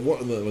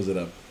 Was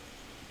it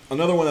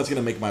another one that's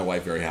gonna make my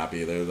wife very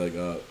happy? They're like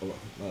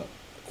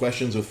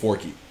Questions with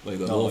Forky, like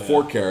the little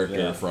Fork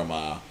character from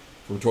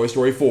Toy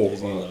Story 4.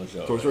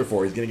 Toy Story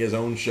 4. He's gonna get his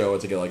own show.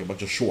 It's like a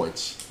bunch of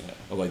shorts. Yeah.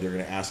 Of like they're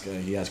gonna ask.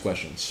 He asks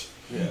questions.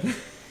 Yeah.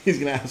 He's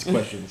gonna ask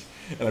questions,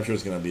 and I'm sure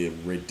it's gonna be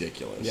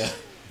ridiculous. Yeah.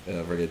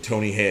 Freaking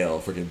Tony Hale,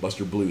 freaking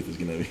Buster Bluth is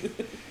gonna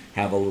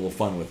have a little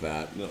fun with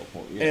that. No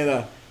point. Yeah.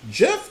 And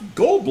Jeff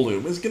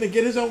Goldblum is gonna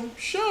get his own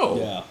show.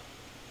 Yeah.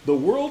 The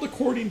World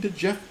According to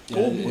Jeff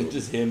Goldblum. It's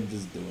just him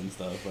just doing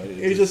stuff, right?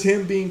 It's just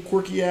him being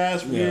quirky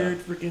ass, weird,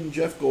 freaking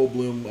Jeff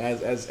Goldblum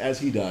as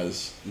he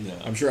does. Yeah.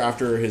 I'm sure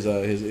after his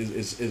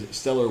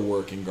stellar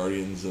work in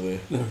Guardians of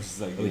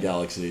the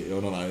Galaxy,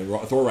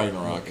 Thor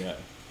Ragnarok.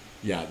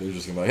 Yeah, they're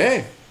just gonna be like,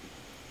 hey,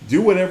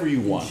 do whatever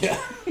you want. Yeah.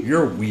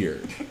 You're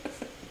weird.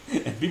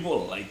 And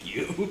people like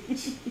you.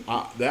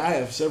 I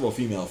have several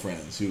female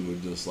friends who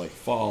would just like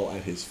fall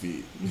at his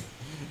feet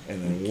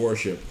and then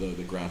worship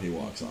the ground he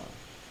walks on.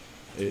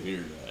 It's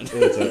weird,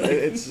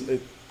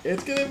 man.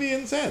 It's gonna be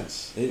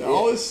intense.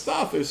 All this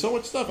stuff. There's so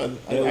much stuff, and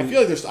I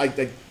feel like there's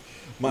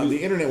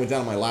the internet went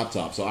down on my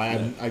laptop, so I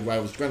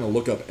was trying to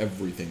look up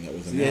everything that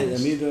was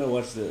announced. Yeah, I mean, I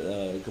watched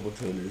a couple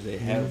trailers. They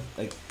have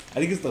I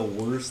think it's the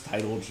worst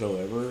titled show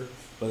ever.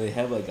 But they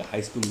have like a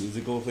High School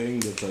Musical thing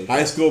that's like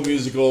High School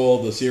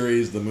Musical, the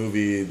series, the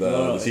movie,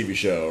 the TV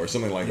show, or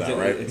something like that,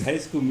 right? It's High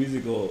School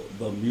Musical,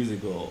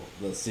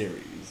 the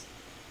series,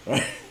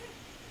 right?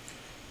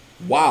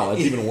 Wow,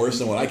 that's even worse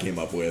than what I came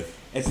up with.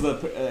 And so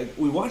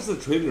we watched the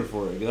trailer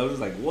for it, and I was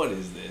just like, "What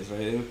is this?"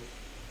 Right?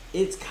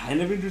 It's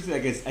kind of interesting. I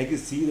guess I could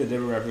see the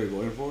demographic they're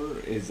going for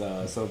is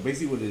so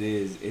basically what it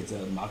is. It's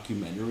a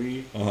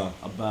mockumentary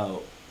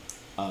about.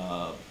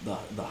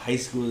 The high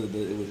school that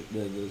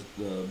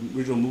the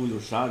original movies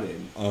were shot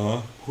in,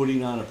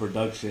 putting on a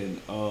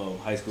production of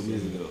High School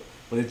Musical,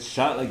 but it's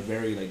shot like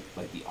very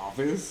like The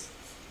Office,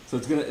 so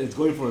it's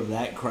going for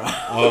that crowd.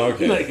 Oh,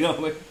 okay.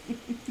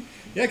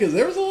 Yeah, because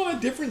there was a lot of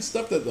different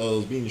stuff that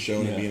was being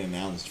shown and being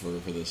announced for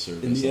this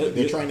service.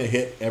 They're trying to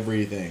hit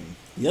everything.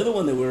 The other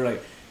one that we were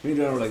like, me and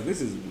John were like,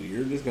 this is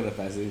weird. This is kind of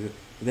fascinating.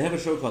 They have a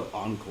show called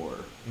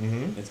Encore.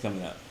 It's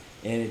coming out,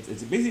 and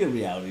it's basically a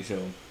reality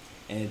show.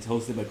 And it's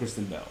hosted by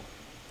Kristen Bell.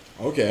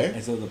 Okay.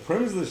 And so the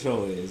premise of the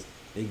show is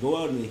they go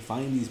out and they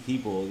find these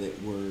people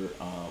that were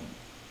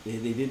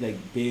they did like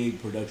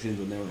big productions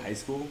when they were in high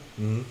school,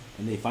 and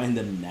they find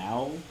them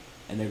now,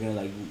 and they're gonna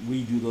like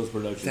redo those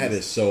productions. That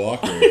is so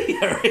awkward.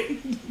 Yeah, right.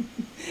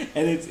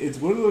 And it's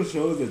one of those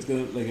shows that's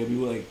gonna like be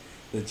like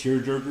the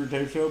tearjerker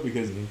type show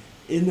because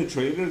in the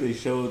trailer they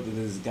showed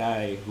this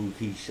guy who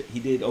he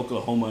did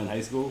Oklahoma in high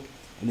school,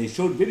 and they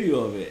showed video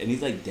of it, and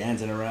he's like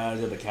dancing around,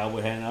 he's got the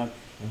cowboy hat on.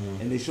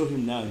 And they show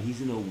him now, and he's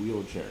in a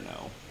wheelchair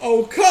now.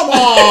 Oh, come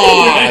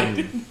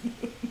on!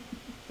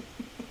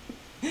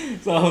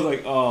 So I was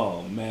like,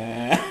 oh,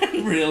 man,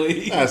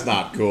 really? That's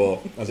not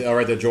cool. I was like, all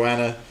right,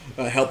 Joanna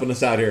helping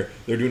us out here.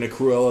 They're doing a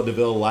Cruella de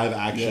Vil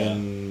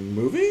live-action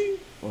movie?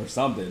 Or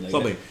something. Like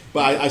something.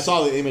 But I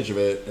saw the image of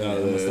it.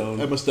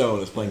 Emma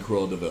Stone is playing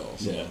Cruella de Vil.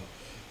 So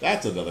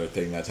that's another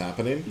thing that's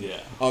happening. Yeah.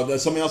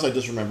 Something else I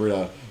just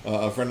remembered.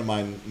 A friend of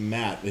mine,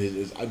 Matt,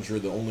 is I'm sure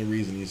the only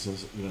reason he's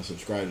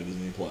subscribed to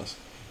Disney Plus.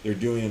 They're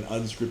doing an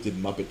unscripted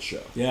Muppet show.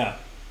 Yeah,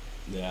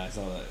 I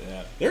saw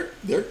that. Yeah,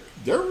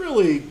 they're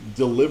really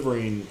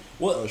delivering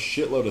a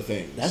shitload of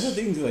things. That's the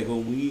thing. Like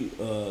when we,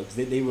 because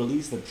they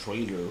released a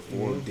trailer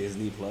for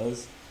Disney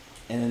Plus,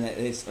 and then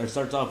it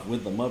starts off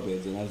with the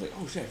Muppets, and I was like,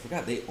 oh shit, I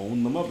forgot they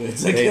own the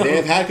Muppets. Like, they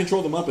have had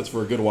control of the Muppets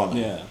for a good while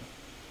now. Yeah,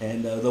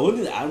 and the one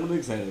thing that I'm really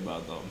excited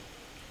about though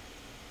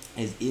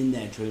is in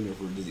that trailer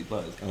for Disney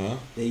Plus,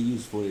 they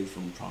use footage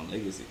from Tron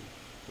Legacy.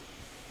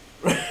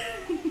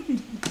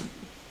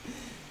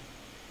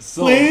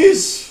 So,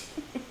 please,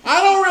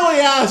 I don't really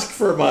ask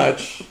for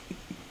much,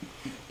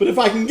 but if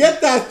I can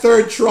get that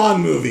third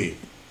Tron movie,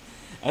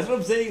 that's what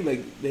I'm saying.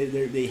 Like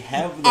they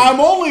have. I'm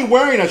only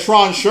wearing a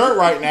Tron shirt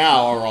right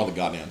now, or all the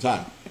goddamn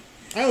time.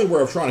 I only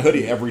wear a Tron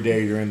hoodie every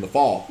day during the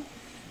fall.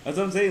 That's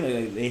what I'm saying.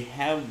 Like they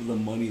have the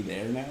money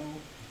there now,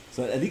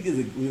 so I think there's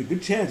a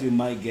good chance we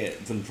might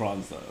get some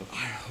Tron stuff.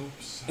 I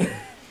hope so.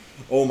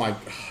 Oh my!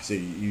 See,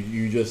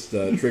 you just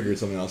triggered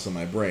something else in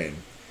my brain.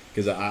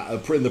 Because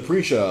in the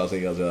pre-show, I was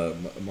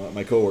thinking,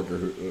 my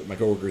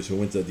coworkers who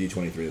went to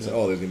D23, they said,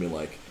 "Oh, there's gonna be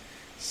like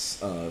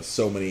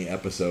so many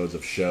episodes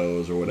of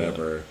shows or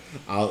whatever."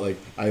 Yeah.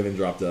 I even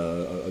dropped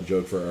a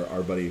joke for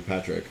our buddy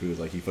Patrick,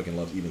 who's like he fucking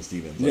loves Even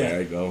Stevens.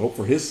 Like, I hope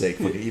for his sake,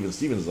 fucking Even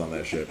Stevens is on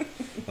that shit.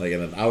 Like,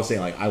 and then I was saying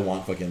I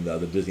want fucking the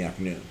Disney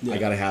Afternoon. Yeah. I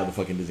gotta have the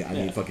fucking Disney. I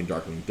need fucking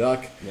Darkwing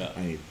Duck. Yeah.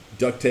 I need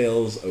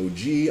DuckTales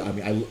OG. I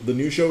mean, the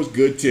new show is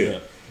good too. Yeah.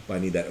 But I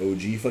need that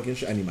OG fucking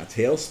shit. I need my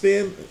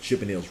Tailspin,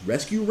 Chip and Dale's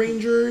Rescue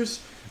Rangers.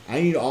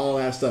 I need all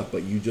that stuff.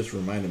 But you just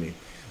reminded me.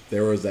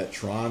 There was that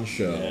Tron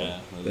show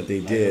that they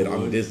did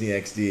on Disney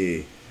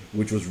XD,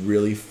 which was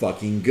really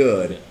fucking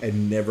good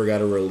and never got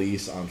a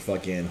release on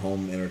fucking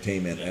home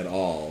entertainment at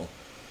all.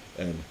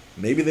 And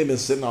maybe they've been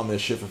sitting on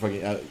this shit for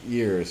fucking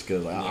years.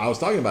 Because I was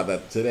talking about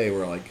that today.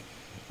 Where like,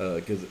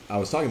 because I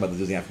was talking about the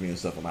Disney Afternoon and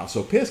stuff. And I was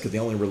so pissed because they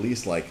only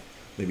released like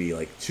maybe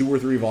like 2 or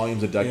 3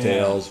 volumes of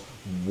DuckTales,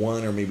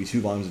 1 or maybe 2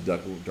 volumes of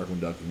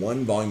Darkwing Duck,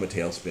 1 volume of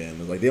Tailspin. It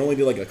was like they only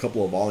did like a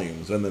couple of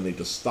volumes, and then they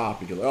just stopped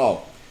because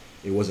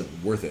it wasn't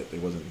worth it.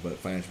 It wasn't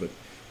financial, but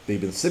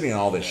they've been sitting on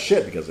all this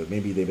shit because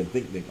maybe they've been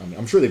thinking. I mean,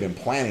 I'm sure they've been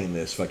planning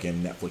this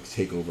fucking Netflix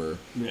takeover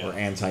or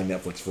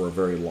anti-Netflix for a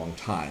very long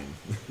time.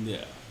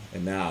 Yeah.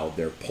 And now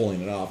they're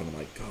pulling it off, and I'm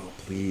like, oh,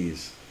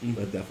 please.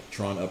 Let that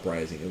Tron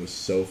Uprising. It was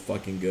so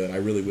fucking good. I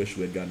really wish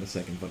we had gotten a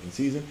second fucking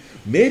season.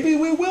 Maybe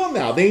we will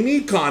now. They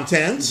need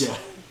content. Yeah.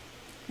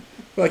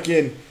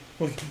 Fucking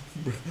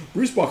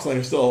Bruce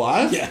Boxleiter's still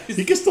alive. Yeah.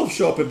 He can still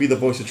show up and be the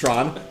voice of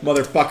Tron,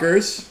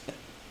 motherfuckers.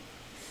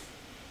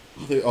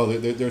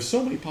 There's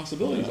so many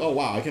possibilities. Yeah. Oh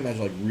wow, I can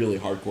imagine like really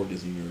hardcore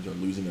Disney nerds are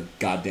losing their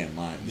goddamn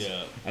minds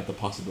at the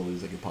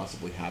possibilities that could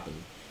possibly happen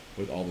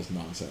with all this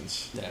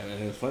nonsense. Yeah,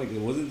 and it's funny because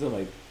it wasn't until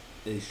like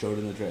they showed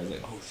in the trailer,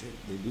 like, oh shit,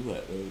 they do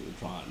that with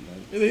Tron.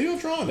 Yeah, they do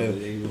Tron.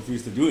 They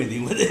refuse to do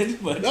anything with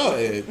it. But no,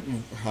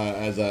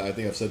 as I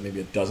think I've said maybe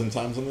a dozen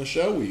times on this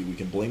show, we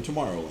can blame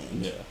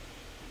Tomorrowland. Yeah.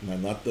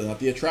 And not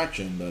the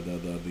attraction,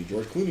 the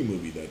George Clooney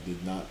movie that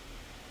did not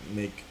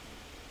make.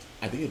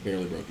 I think it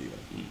barely broke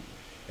even.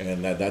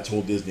 And that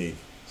told Disney,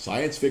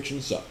 science fiction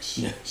sucks.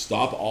 Yeah.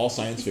 Stop all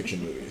science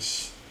fiction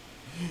movies.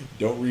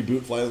 Don't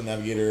reboot Flight of the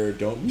Navigator.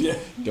 Don't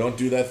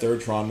do that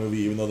third Tron movie,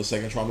 even though the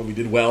second Tron movie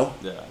did well.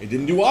 Yeah. It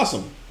didn't do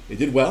awesome. It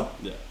did well.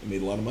 Yeah. It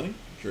made a lot of money.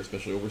 I'm sure,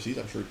 especially overseas.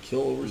 I'm sure it'd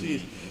kill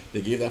overseas.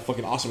 They gave that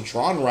fucking awesome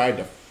Tron ride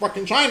to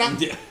fucking China.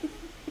 Yeah.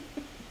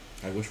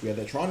 I wish we had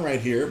that Tron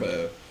ride here,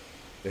 but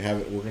they have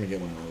it. We're gonna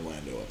get one in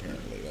Orlando.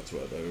 Apparently, that's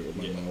what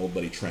my old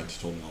buddy Trent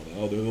told me all that.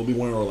 Oh, there will be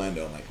one in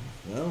Orlando. I'm like,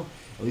 well,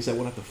 at least I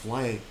won't have to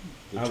fly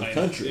out of the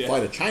country,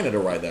 fly to China to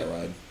ride that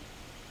ride.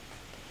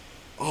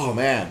 Oh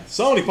man,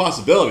 so many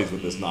possibilities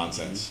with this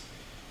nonsense.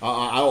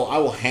 I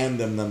will hand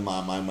them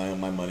my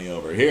money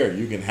over. Here,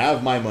 you can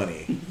have my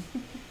money.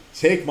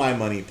 Take my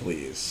money,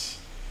 please.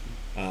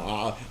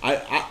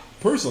 I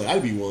personally,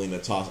 I'd be willing to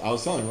toss. I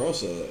was telling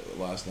Rosa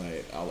last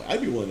night, I'd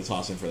be willing to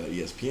toss in for that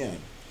ESPN.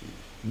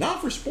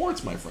 Not for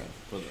sports, my friend.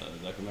 For the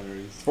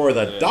documentaries. For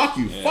the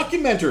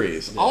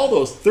docu-fucking-mentaries. Yeah. All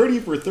those 30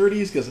 for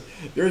 30s, because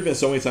there's been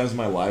so many times in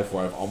my life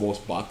where I've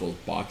almost bought those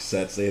box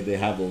sets. They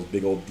have those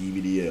big old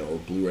DVD or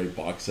Blu-ray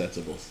box sets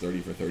of those 30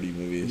 for 30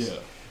 movies. Yeah.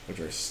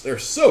 They're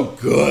so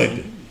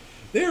good.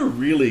 They're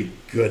really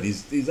good.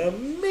 These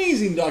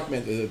amazing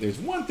documentaries. There's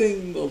one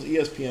thing those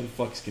ESPN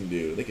fucks can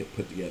do. They can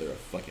put together a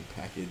fucking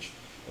package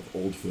of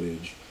old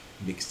footage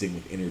mixed in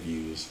with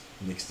interviews,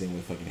 mixed in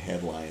with fucking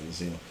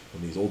headlines,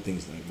 from these old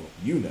things like,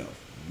 well,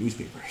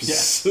 newspapers.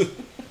 Yes.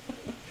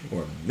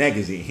 Or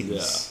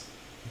magazines.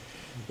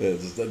 Yeah.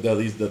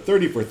 The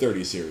 30 for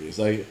 30 series.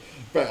 Like,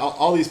 but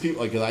all these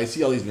people, like, I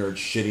see all these nerds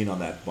shitting on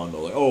that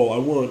bundle. Like, oh, I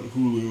want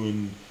Hulu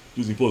and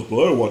Disney Plus,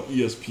 but I don't want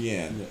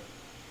ESPN. Yeah.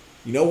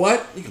 You know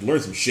what? You can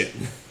learn some shit.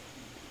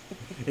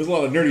 There's a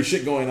lot of nerdy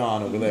shit going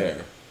on over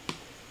there.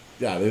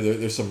 Yeah,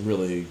 there's some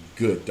really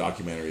good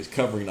documentaries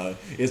covering.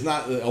 It's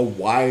not a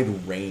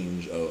wide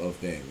range of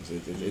things.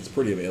 It's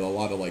pretty amazing. A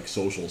lot of like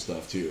social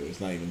stuff too. It's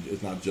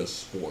not just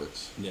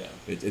sports. Yeah.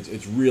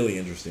 It's really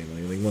interesting.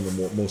 I think one of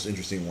the most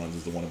interesting ones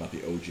is the one about the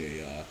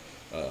OJ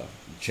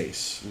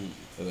chase.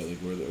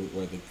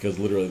 Because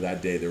literally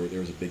that day there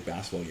was a big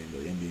basketball game. The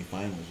NBA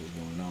Finals was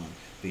going on.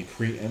 They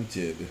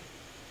preempted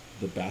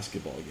the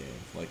basketball game.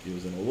 Like it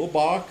was in a little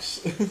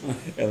box, and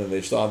then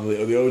they saw the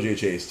OJ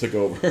chase took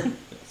over.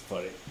 That's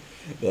funny.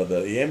 The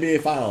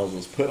NBA Finals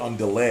was put on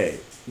delay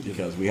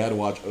because we had to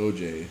watch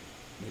OJ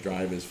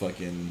drive his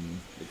fucking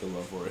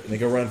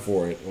make a run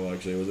for it. Well,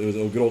 actually, it was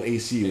a good old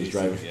AC was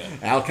driving. Yeah.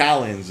 Al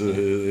Collins,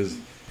 his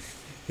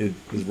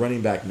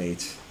running back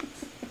mate,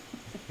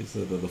 it's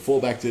the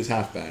fullback to his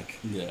halfback.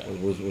 Yeah,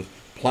 was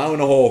plowing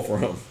a hole for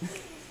him.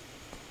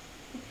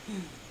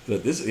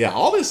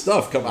 All this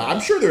stuff I'm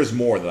sure there's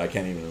more that I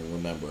can't even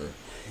remember.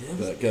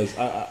 Because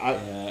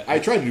I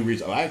tried to do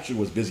research. I actually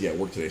was busy at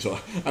work today, so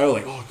I was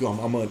like, oh, cool,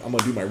 I'm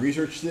gonna do my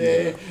research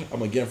today. Yeah. I'm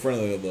gonna get in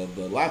front of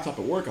the laptop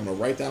at work. I'm gonna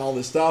write down all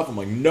this stuff. I'm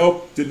like,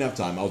 nope, didn't have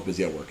time. I was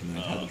busy at work, and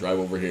then I had to drive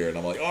over here, and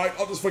I'm like, all right,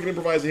 I'll just fucking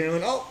improvise here.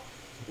 And then,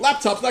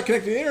 laptop's not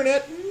connected to the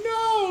internet.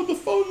 No, the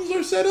phones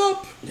are set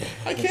up.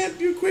 I can't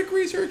do quick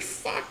research.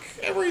 Fuck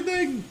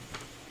everything.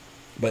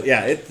 But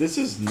yeah, this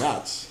is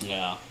nuts.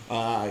 Yeah.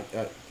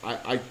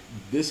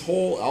 This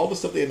whole all the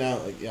stuff they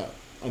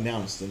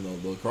announced in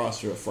the lacrosse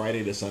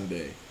Friday to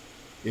Sunday,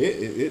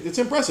 it's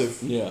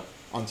impressive. Yeah.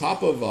 On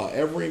top of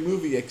every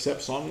movie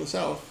except Song of the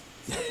South.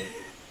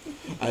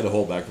 I had to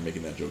hold back from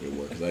making that joke at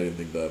work because I didn't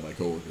think that my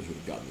coworkers would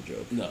have gotten the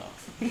joke. No.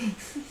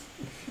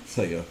 It's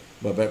like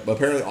but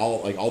apparently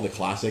all the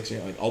classics,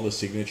 like all the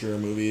signature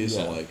movies,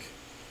 like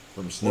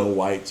from Snow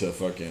White to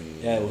fucking.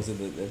 Yeah, it was in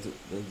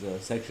the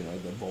section,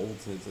 like the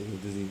Bolts. It's like the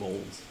Disney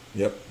Bolts.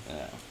 Yep.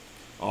 Yeah.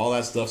 All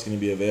that stuff's gonna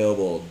be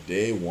available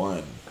day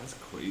one. That's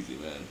crazy,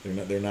 man.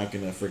 They're not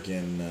gonna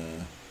freaking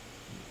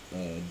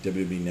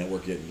WWE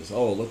network it and just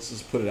let's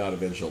just put it out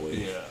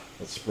eventually. Yeah.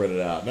 let's spread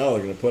it out. No,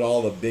 they're gonna put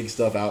all the big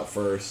stuff out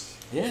first.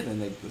 Yeah, then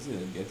like the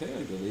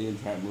Alien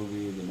Trap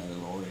movie, the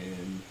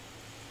Mandalorian.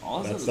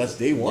 All that's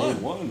day one.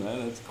 Day one,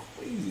 man. That's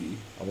crazy.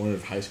 I wonder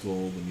if High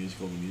School, the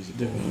musical,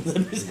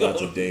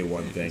 that's a day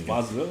one thing.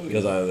 Possibility.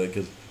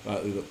 Because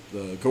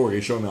the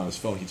coworker showed me on his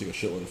phone, he took a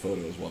shitload of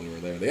photos while they were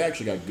there. They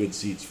actually got good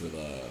seats for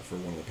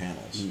one of the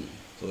panels,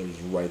 so they're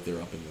just right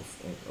there up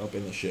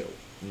in the shit,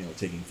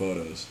 taking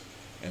photos.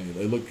 And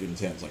they look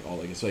intense,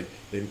 it's like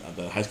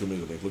the High School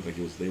Musical. They looked like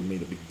they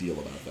made a big deal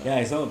about that. Yeah,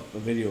 I saw a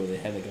video where they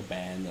had like a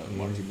band, a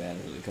marching band,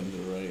 really come to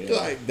the right.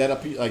 Yeah.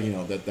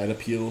 That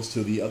appeals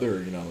to the other,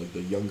 like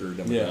the younger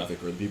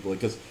demographic or the people,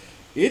 because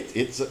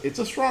it's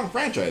a strong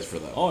franchise for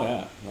them. Oh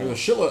yeah, there's a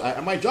shitload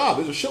at my job.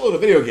 There's a shitload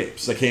of video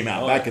games that came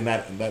out back in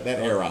that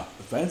era.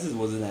 Frances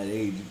was in that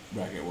age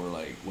bracket where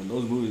like when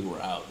those movies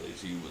were out,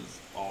 she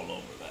was all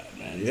over that,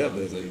 man. Yeah, so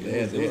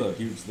it was a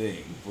huge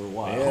thing for a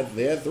while.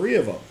 They had 3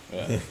 of them.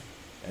 Yeah.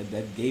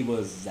 That gave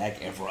us Zac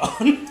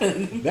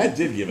Efron. That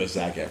did give us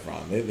Zac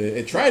Efron.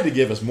 It tried to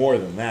give us more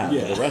than that,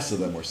 but the rest of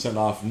them were sent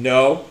off.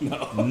 No.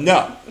 Go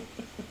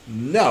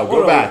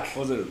back.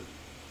 Was it?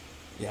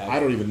 Yeah, I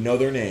don't even know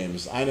their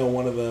names. I know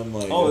one of them.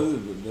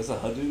 That's a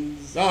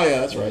Hudgens. Oh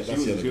yeah, that's right.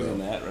 That's the other girl. She was in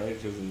that, right?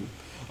 She was in.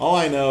 All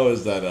I know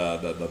is that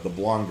the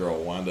blonde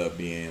girl wound up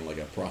being like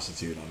a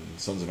prostitute on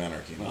Sons of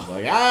Anarchy. And I was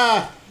like,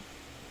 how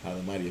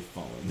the mighty have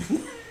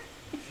fallen.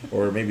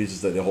 Or maybe it's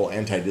just the whole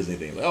anti-Disney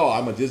thing. Like,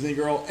 I'm a Disney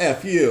girl.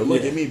 F you.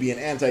 Look at me being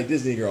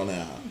anti-Disney girl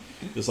now.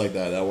 Just like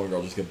that. That one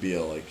girl, Jessica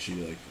Biel, she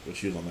was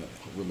on that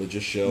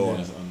religious show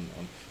on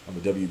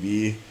the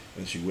WB,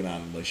 and she went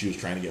on she was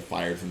trying to get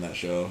fired from that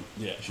show.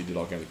 Yeah. She did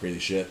all kinds of crazy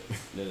shit.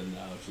 And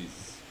now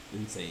she's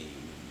insane.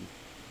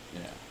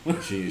 Yeah.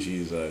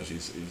 she's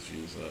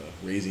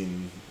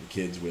raising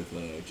kids with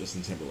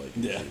Justin Timberlake.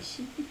 Yeah.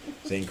 She's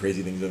saying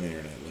crazy things on the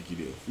internet like you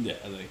do. Yeah,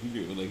 like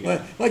you do.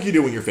 Like you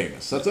do when you're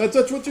famous. That's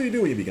what you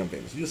do when you become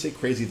famous. You just say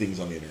crazy things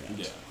on the internet.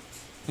 Yeah.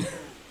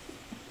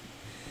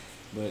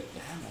 But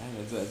man,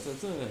 it's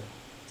gonna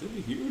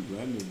be huge,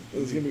 man.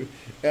 It's gonna be,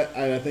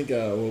 and I think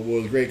what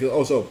was great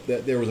because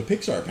there was a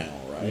Pixar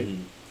panel, right?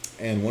 Mm-hmm.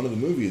 And one of the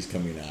movies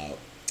coming out.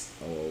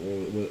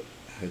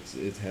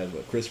 It has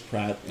Chris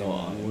Pratt.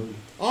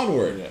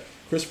 Onward. Yeah.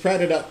 Chris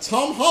Pratt and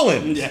Tom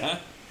Holland. Yeah.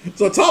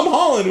 So Tom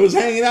Holland was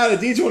hanging out at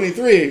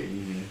D23.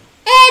 Mm-hmm.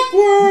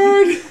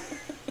 Awkward.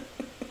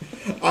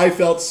 I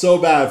felt so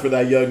bad for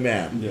that young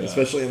man,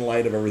 especially in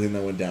light of everything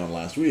that went down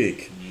last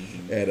week.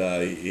 Mm-hmm. And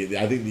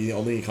I think the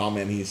only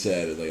comment he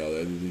said is like,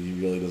 "Oh, he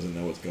really doesn't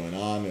know what's going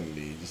on,"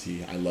 and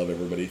I love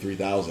everybody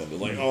 3000.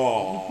 It's like,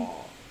 oh.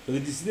 But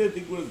did you see that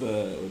thing with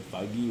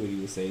Feige when he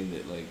was saying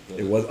that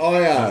it was it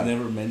was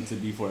never meant to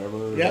be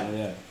forever?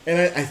 Yeah.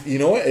 And I you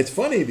know what? It's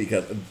funny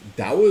because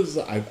that was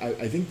I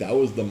think that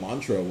was the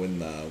mantra when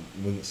the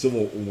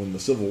Civil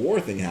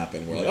War thing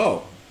happened. We're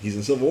like, he's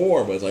in Civil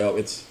War, but it's like,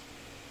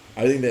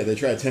 I think that they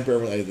try to temper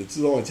everything. This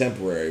is only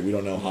temporary. We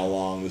don't know how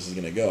long this is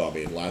going to go. I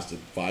mean, it lasted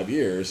 5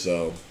 years,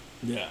 so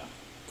yeah,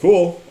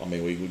 cool. I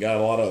mean, we got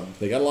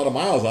they got a lot of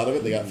miles out of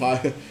it. They got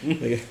 5.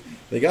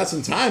 They got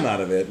some time out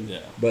of it.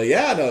 Yeah. But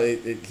I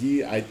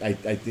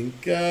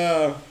think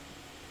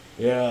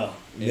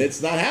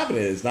it's not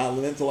happening. It's not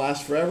meant to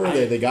last forever.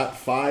 They got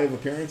 5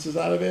 appearances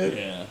out of it.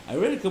 Yeah. I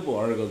read a couple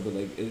articles, but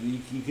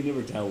you can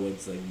never tell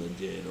what's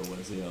legit or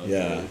what's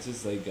it's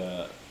just like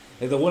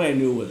the one I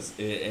knew was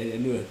I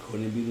knew it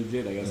couldn't be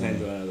legit. Like I was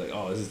handling it, I was like,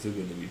 this is too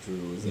good to be true.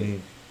 It was there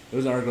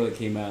was an article that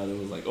came out that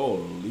was like,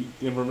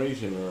 leaked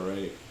information,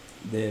 right?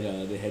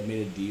 That they had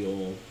made a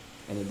deal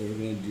and that they were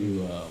gonna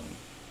do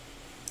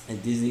and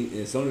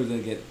Sony was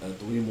gonna get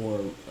 3 more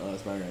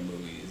Spider-Man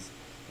movies,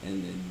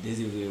 and then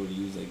Disney was able to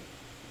use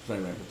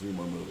Spider-Man for 3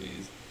 more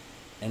movies,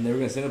 and they were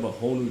gonna set up a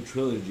whole new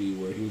trilogy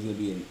where he was gonna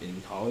be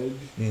in college,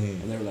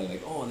 and they were like, they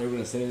were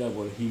gonna set it up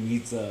where he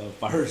meets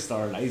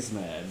Firestar and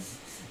Iceman,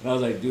 and I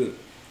was like, dude.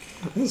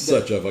 That's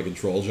such a fucking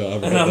troll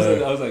job. And I was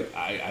like,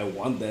 I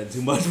want that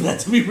too much for that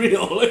to be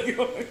real.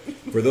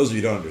 For those of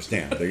you who don't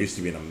understand, there used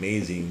to be an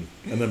amazing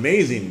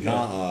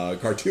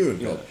cartoon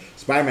called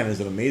Spider-Man has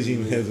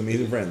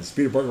amazing friends.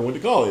 Peter Parker went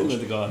to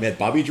college. Met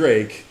Bobby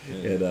Drake.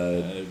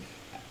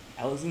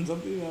 Allison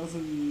something? I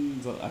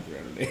forgot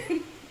her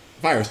name.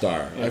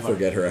 Firestar. I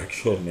forget her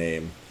actual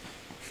name.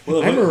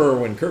 Well, I remember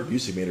when Kurt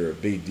Busey made her a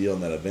big deal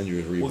in that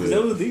Avengers reboot. Well,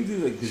 that was the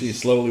thing too. She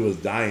slowly was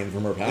dying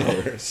from her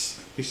powers.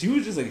 Because she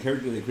was just a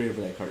character they created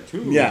for that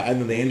cartoon. Yeah,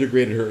 and then they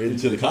integrated her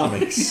into the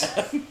comics.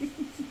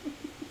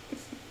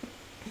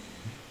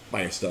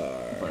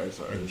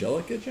 Firestar.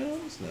 Angelica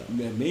Jones? No.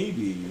 Yeah,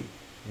 maybe.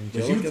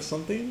 Angelica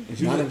something?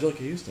 Not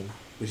Angelica Houston.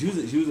 But she was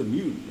a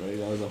mutant, right?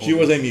 She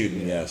was a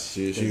mutant, yes.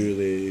 She was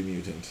a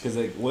mutant. Because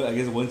I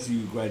guess once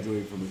you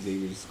graduate from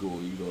Xavier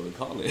School, you go to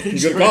college. You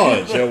go to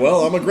college. Yeah,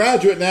 well, I'm a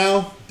graduate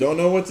now. Don't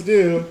know what to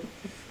do.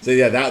 So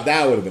yeah,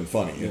 that would have been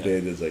funny if they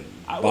did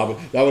Bobby.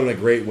 That would have been a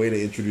great way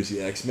to introduce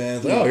the X-Men.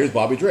 It's like, here's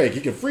Bobby Drake. He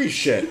can freeze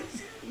shit.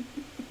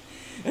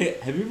 Hey,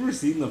 have you ever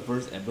seen the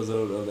first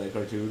episode of that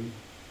cartoon?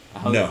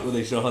 No. Where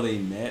they show how they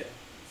met.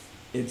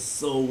 It's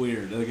so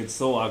weird. It's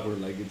so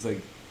awkward. It's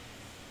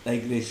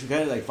like they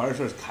kind of like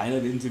Firestar's kind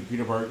of into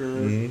Peter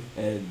Parker,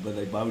 but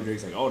like Bobby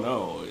Drake's like, oh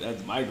no,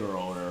 that's my girl,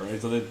 or whatever,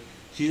 right? So then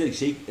she's like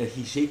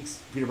he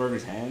shakes Peter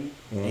Parker's hand,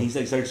 and he's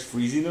like starts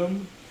freezing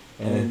him.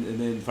 And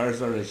then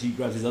Firestar, like, she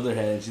grabs his other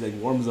hand and she like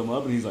warms him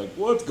up, and he's like,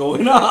 "What's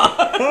going on?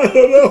 I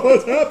don't know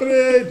what's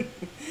happening."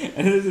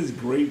 And there's this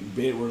great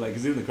bit where, like,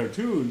 cause in the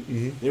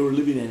cartoon, they were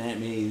living in Aunt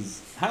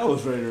May's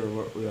house, right?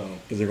 Or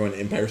because they're going to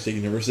Empire State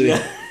University.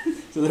 Yeah.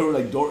 So they were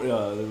like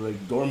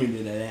dorming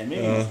in at Aunt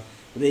May's.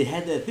 But they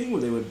had that thing where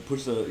they would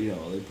push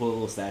they pull a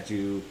little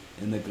statue,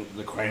 and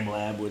the crime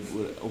lab would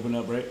open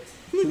up, right?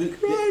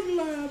 Crime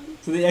lab.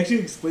 So they actually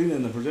explained that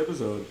in the first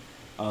episode.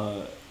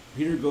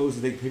 Peter goes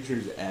to take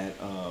pictures at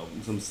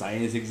some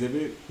science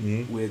exhibit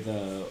with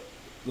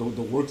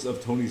the works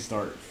of Tony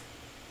Stark.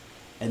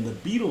 And the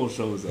Beetle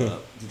shows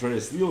up to try to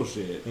steal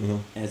shit.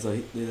 And so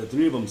the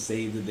three of them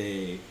save the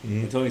day.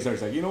 And Tony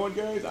Stark's like, you know what,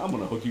 guys? I'm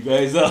going to hook you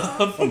guys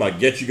up. I'm going to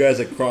get you guys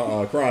a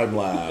crime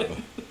lab.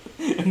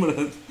 I'm going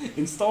to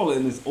install it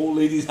in this old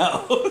lady's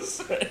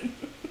house. It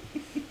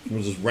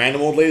was this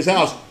random old lady's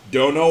house.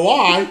 Don't know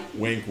why.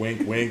 Wink,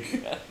 wink,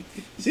 wink.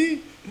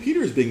 See,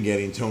 Peter's been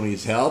getting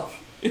Tony's help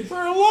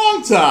for a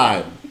long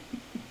time.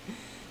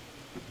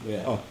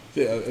 Yeah. Oh,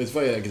 it's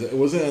funny because it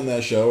wasn't in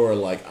that show where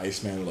like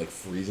Iceman would like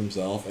freeze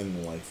himself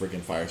and like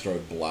freaking Firestar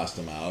would blast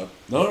him out.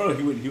 No,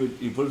 he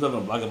put himself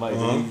on a block of ice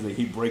and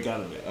he'd break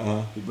out of it.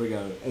 He'd break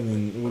out of it. And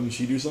then wouldn't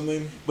she do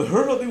something? But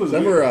her whole thing was.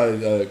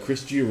 Remember,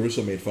 Chris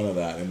Giarusso made fun of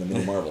that in the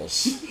Mini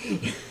Marvels.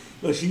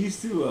 No, she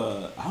used to.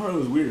 I don't know. It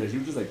was weird. She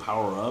would just like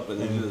power up and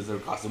then her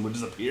costume would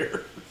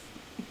disappear.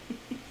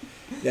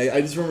 Yeah,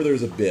 I just remember there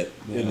was a bit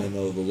in the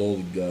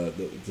old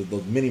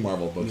the Mini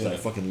Marvel books that I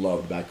fucking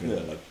loved back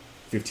in like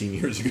 15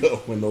 years ago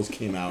when those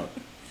came out.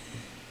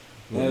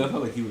 Yeah, I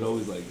felt like he would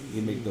always like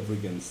he'd make the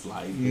freaking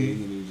slide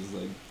thing, and he was just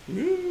like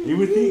you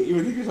would think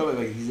you're talking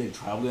like he's like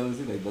traveling on this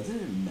thing, like doesn't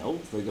it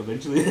melt? Like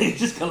eventually it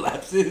just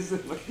collapses.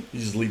 And, like,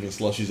 he's just leaving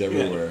slushies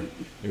everywhere.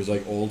 There's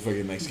like old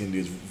fucking Mexican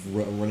dudes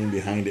running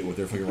behind it with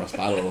their fucking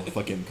Raspado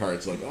fucking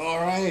carts. Like, all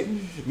right,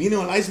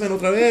 vino el Iceman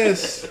otra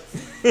vez.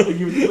 Like,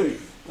 you would think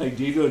like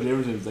J. Jonah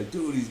Jameson was like,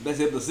 dude, he's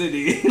messing up the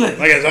city. Look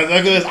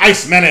at this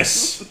ice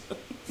menace.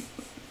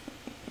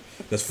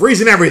 That's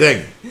freezing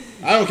everything.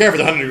 I don't care if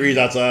it's 100 degrees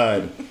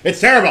outside. It's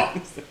terrible.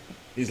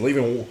 He's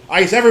leaving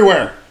ice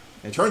everywhere.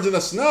 It turns into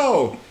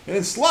snow, and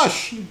then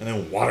slush, and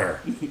then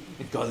water.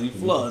 Causing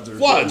floods.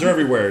 Floods are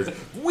everywhere.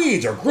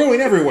 Weeds are growing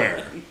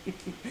everywhere.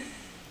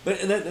 But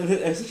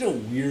that's such a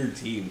weird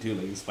team, too.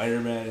 Like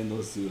Spider-Man and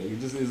those two. Like, it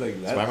just is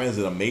like that. Spider-Man is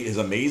his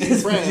amazing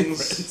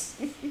friends.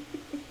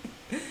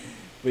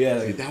 But yeah,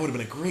 like, that would have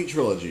been a great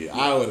trilogy.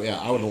 I would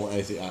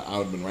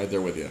have been right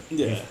there with you.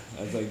 Yeah,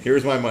 I was like,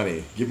 here's my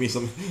money. Give me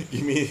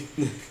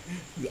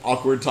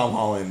awkward Tom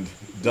Holland,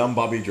 dumb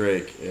Bobby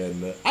Drake,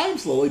 and I'm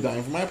slowly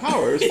dying for my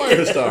powers,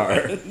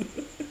 Firestar.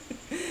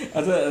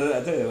 I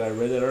tell you, when I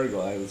read that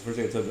article, the first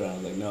thing I took it on, I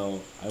was like, no,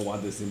 I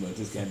want this thing, but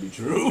this can't be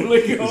true.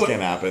 Like, this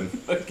can't happen.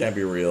 It can't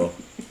be real.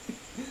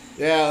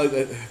 Yeah,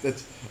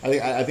 that's.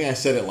 I think I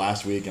said it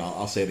last week, and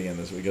I'll say it again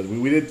this week because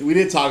we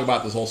did talk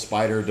about this whole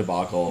Spider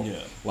debacle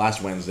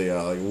last Wednesday.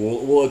 Like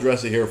we'll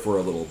address it here for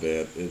a little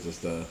bit. It's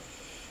just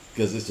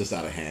because it's just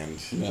out of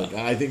hand. Yeah. Like,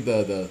 I think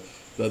the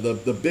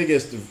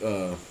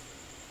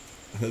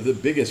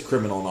biggest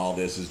criminal in all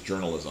this is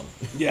journalism.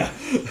 Yeah,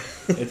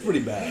 it's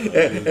pretty bad.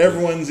 Like,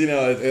 everyone's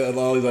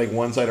all these like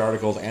one side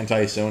articles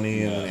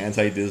anti-Sony and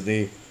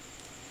anti-Disney.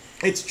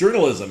 It's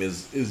journalism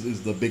is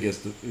the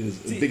biggest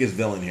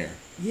villain here.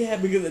 Yeah,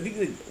 because I think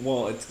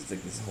it's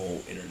like this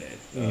whole internet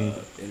era,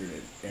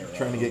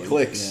 trying to get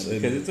clicks,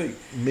 because it's like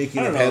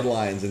making up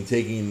headlines and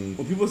taking.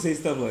 When people say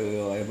stuff like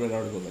I've read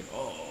articles like,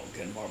 "Oh,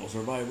 can Marvel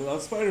survive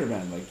without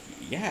Spider-Man?" Like,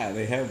 yeah,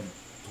 they have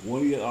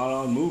 20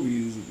 odd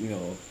movies,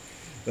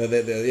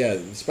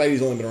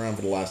 Spidey's only been around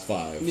for the last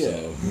 5. Yeah,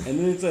 so. And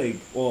then it's like,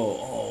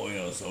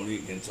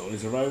 Sony can Sony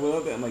survive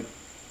without that? I'm like,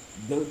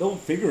 they'll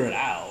figure it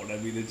out. I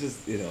mean, it's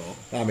just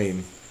I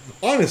mean.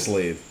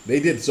 Honestly, they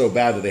did so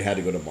bad that they had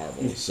to go to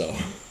Marvel. So,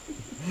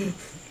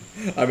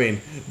 I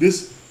mean,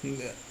 this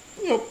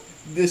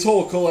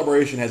whole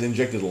collaboration has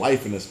injected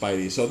life into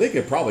Spidey, so they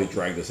could probably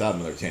drag this out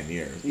another 10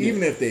 years,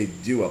 even if they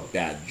do a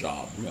bad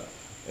job. Yeah.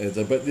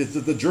 But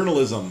the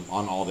journalism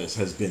on all this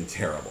has been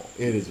terrible.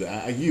 It is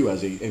you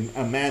as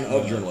a man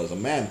of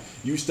journalism,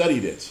 you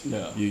studied it.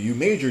 Yeah. You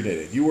majored in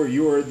it. You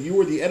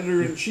were the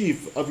editor in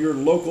chief of your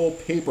local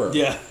paper.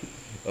 Yeah.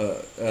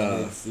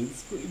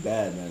 It's pretty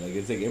bad, man. Like,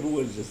 it's like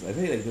everyone's just, I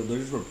think like they're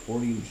just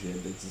reporting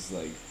shit that's just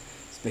like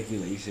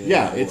speculation.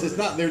 Yeah, it's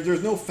not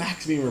there's no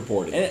facts being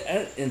reported.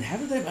 And half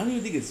the time I don't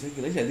even think it's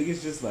speculation. I think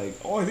it's just like,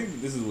 I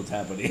think this is what's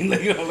happening.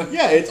 Like,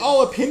 yeah, it's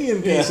all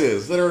opinion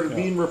pieces that are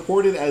being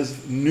reported as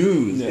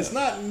news. Yeah. It's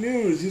not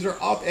news. These are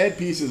op-ed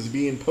pieces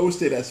being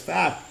posted as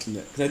fact.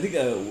 Because I think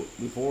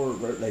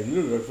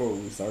literally before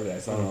we started, I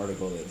saw an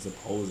article that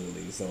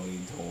supposedly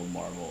Sony told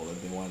Marvel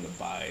that they wanted to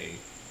buy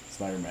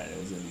Spider-Man. It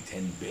was going to be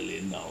 $10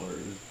 billion,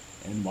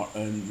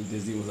 and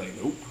Disney was like,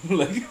 nope.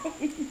 Like,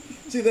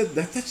 see,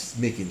 that's just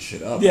making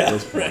shit up at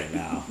this point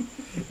now.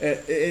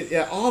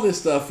 All this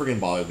stuff freaking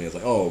bothers me. It's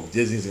like, oh,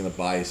 Disney's gonna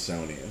buy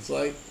Sony. It's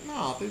like,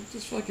 no, they're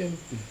just fucking,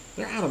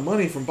 they're out of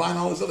money from buying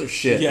all this other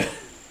shit. Yeah.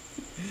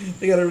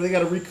 they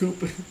gotta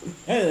recoup.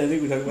 And I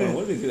think we're talking about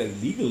what they do,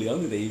 like legally, I don't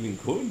think they even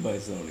could buy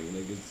Sony.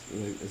 Like it's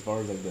like, as far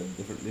as like the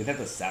different, they'd have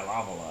to sell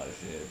off a lot of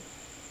shit.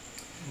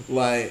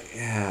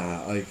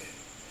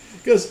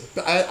 Because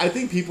I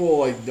think people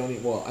like don't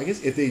even, well, I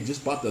guess if they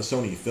just bought the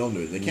Sony film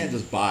division, they can't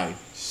just buy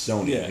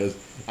Sony because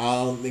I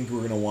don't think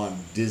we're gonna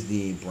want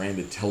Disney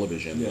branded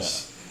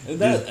televisions.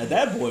 Yeah. At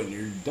that point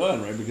you're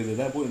done, right? Because at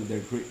that point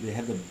they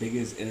have the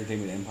biggest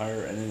entertainment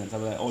empire, and then on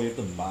top of that, you have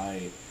to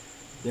buy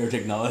their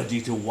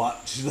technology to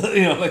watch.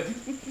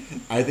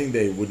 I think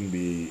they wouldn't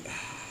be.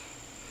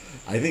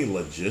 I think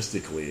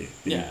logistically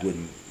they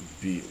wouldn't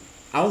be.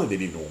 I don't think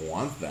they'd even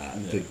want that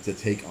to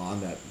take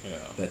on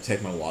that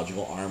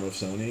technological arm of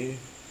Sony.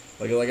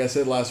 Like I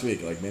said last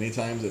week, like many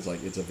times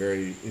it's a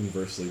very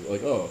inversely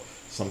like,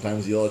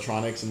 sometimes the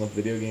electronics and the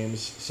video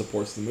games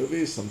supports the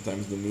movies,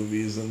 sometimes the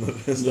movies and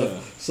the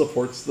stuff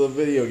supports the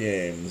video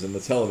games and the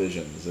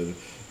televisions, and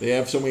they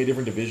have so many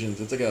different divisions.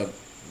 It's like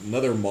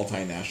another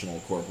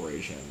multinational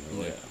corporation.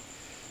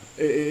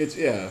 It's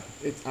I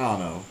don't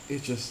know.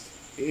 It's just.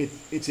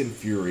 It's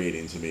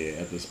infuriating to me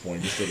at this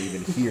point just to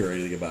even hear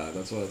anything about it.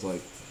 That's why it's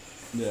like,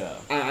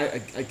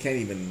 I can't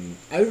even.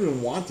 I don't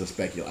even want to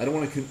speculate. I don't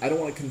want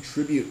to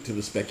contribute to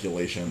the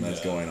speculation that's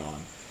going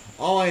on.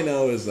 All I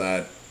know is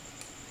that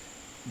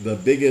the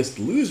biggest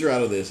loser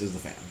out of this is the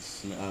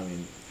fans. I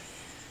mean,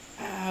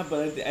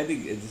 but I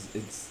think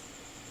it's.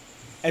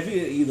 I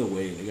feel either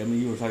way. Like, I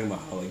mean, you were talking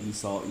about how like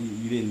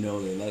you didn't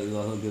know that there's a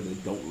lot of people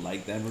that don't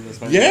like that version of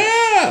Spider-Man.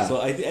 Yeah.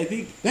 So I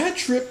think that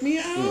tripped me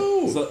out.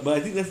 Yeah. So, but I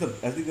think that's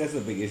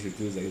the big issue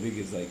too. Is like I think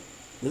it's like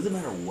doesn't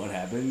matter what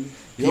happens,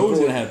 you're always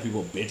gonna have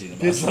people bitching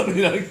about something.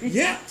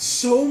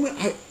 So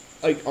many.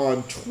 Like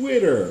on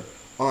Twitter,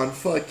 on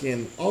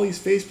fucking all these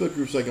Facebook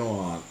groups I go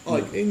on,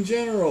 like in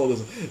general,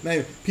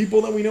 man,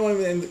 people that we know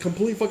and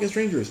complete fucking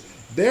strangers.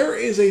 There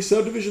is a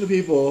subdivision of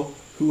people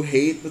who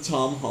hate the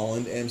Tom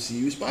Holland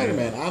MCU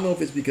Spider-Man. I don't know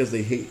if it's because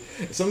they hate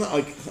something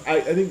like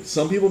I think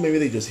some people maybe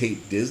they just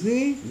hate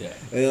Disney. Yeah.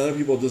 And other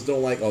people just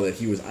don't like that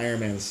he was Iron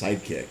Man's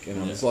sidekick.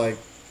 And I'm just like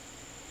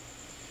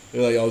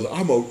they're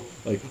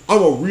like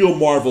I'm a real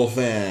Marvel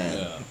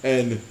fan.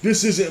 And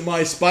this isn't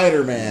my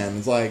Spider-Man.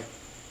 It's like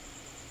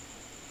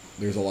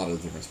there's a lot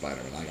of different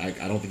Spider-Man.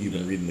 I don't think you've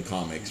been reading the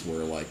comics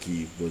where like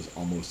he was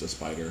almost a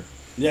spider.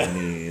 Yeah.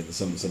 And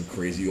some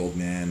crazy old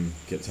man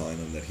kept telling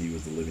him that he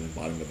was the living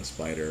embodiment of a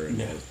spider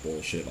and all this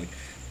bullshit. Like,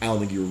 I don't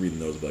think you were reading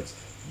those books.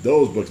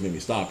 Those books made me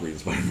stop reading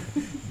Spider-Man.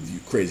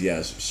 You crazy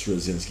ass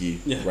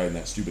Straczynski writing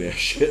that stupid ass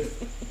shit.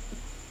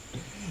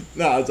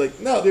 No, it's like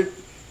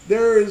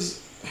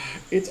there's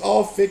it's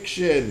all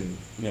fiction.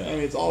 Yeah. I mean,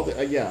 it's all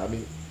I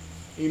mean,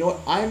 you know what?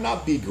 I'm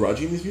not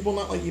begrudging these people.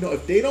 Not like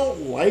if they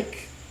don't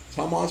like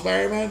Tom Holland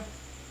Spider-Man.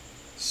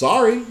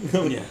 Sorry.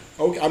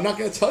 Okay, I'm not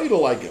going to tell you to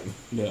like him.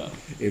 Yeah.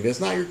 If it's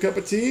not your cup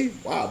of tea,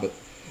 wow. But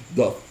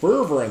the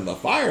fervor and the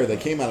fire that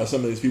came out of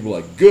some of these people,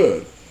 like,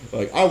 good.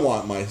 Like, I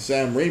want my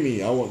Sam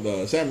Raimi. I want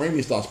the Sam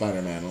Raimi style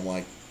Spider-Man. I'm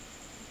like,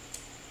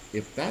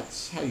 if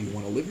that's how you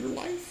want to live your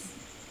life,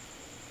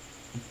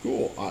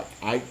 cool.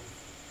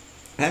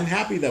 I'm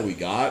happy that we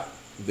got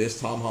this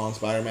Tom Holland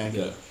Spider-Man.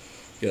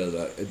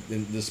 Because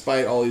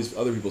despite all these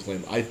other people's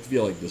claims, I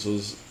feel like this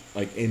was...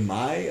 Like, in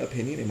my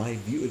opinion, in my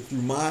view,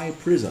 through my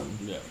prism,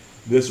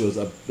 this was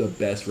the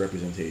best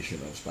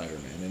representation of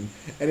Spider-Man.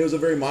 And it was a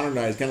very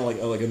modernized, kind of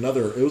like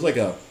another, it was like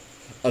a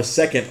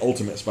second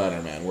Ultimate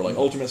Spider-Man, where, like,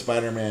 Ultimate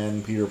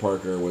Spider-Man, Peter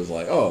Parker was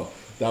like,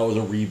 that was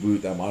a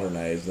reboot that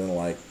modernized. Then,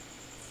 like,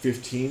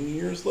 15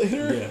 years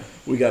later,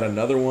 we got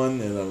another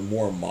one and a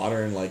more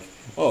modern, like,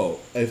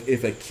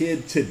 if a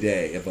kid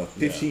today, if a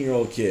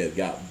 15-year-old kid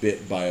got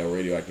bit by a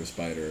radioactive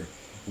spider,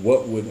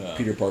 what would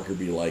Peter Parker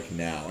be like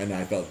now? And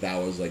I felt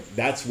that was like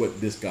that's what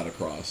this got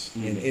across.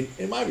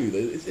 In my view,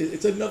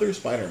 it's another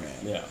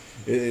Spider-Man. Yeah,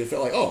 it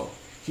felt like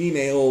he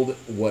nailed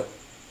what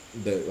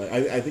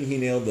I think he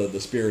nailed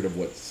the spirit of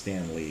what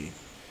Stan Lee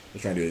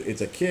was trying to do.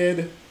 It's a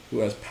kid who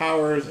has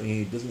powers and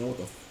he doesn't know what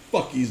the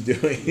fuck he's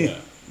doing.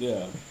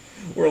 Yeah.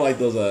 Or like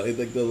those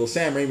like the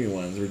Sam Raimi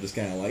ones were just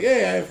kind of like,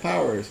 hey, I have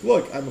powers.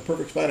 Look, I'm a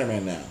perfect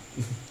Spider-Man now.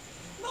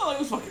 No, he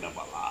was fucking up a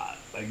lot.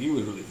 Like, he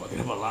was really fucking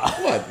up a lot.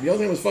 What? The only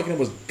thing that was fucking up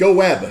was Go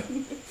Web.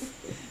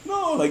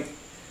 No, like,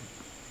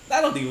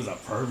 I don't think it was a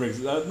perfect...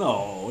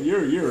 no,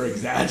 you're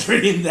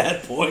exaggerating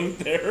that point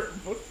there.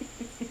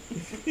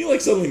 He,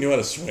 like, suddenly knew how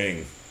to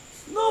swing.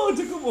 No, it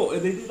took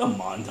them... They did a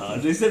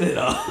montage. They set it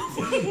up.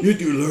 You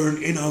do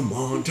learn in a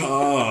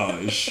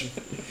montage.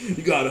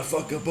 You gotta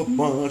fuck up a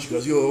bunch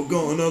because you're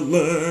gonna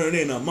learn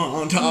in a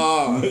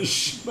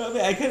montage. But I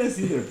mean, I kind of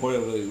see their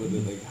point with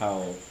it, like,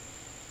 how...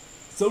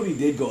 Sony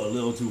did go a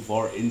little too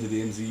far into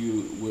the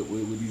MCU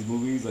with these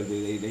movies. Like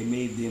they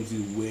made the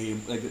MCU way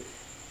like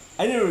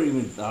I never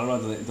even thought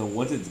about it until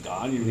once it's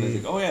gone. You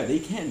realize like, they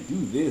can't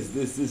do this,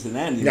 and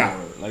that anymore. Yeah.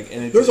 Like,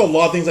 and there's a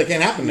lot of things that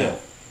can't happen now.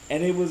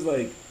 And it was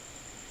like,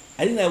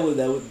 I think that would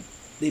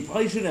They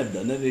probably shouldn't have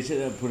done that. They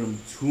shouldn't have put him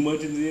too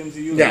much into the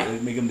MCU. Yeah.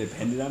 Like make him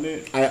dependent on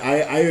it.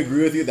 I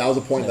agree with you. That was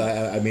a point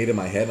that I made in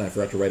my head, and I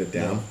forgot to write it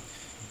down.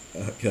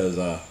 Because,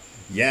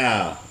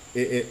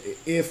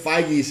 if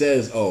Feige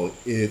says,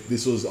 if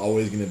this was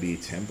always going to be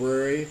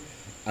temporary,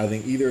 I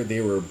think either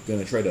they were going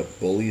to try to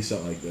bully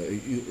something like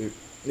that.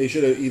 They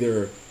should have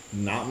either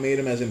not made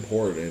him as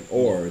important,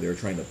 or they're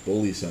trying to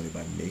bully somebody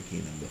by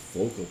making him the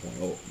focal point.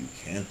 Oh, you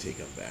can't take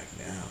him back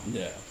now.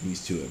 Yeah.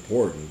 He's too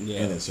important.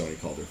 Yeah. And then Sony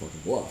called their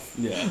fucking bluff.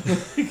 Yeah.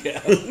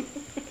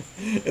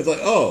 It's like,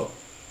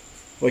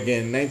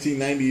 fucking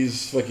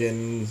 1990s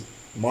fucking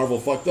Marvel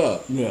fucked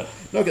up. Yeah.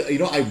 No, cause,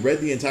 I read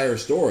the entire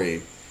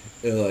story.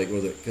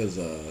 Because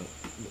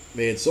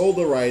they had sold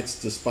the rights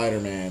to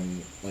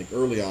Spider-Man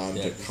early on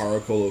to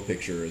Caracolo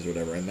Pictures or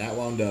whatever, and that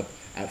wound up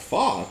at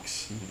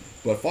Fox. Mm-hmm.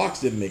 But Fox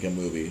didn't make a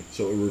movie,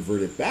 so it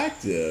reverted back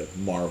to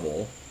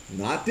Marvel,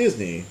 not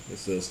Disney.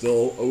 It's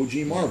still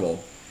OG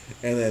Marvel.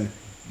 And then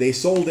they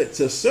sold it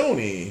to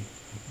Sony,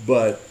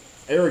 but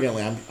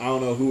arrogantly, I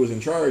don't know who was in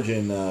charge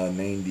in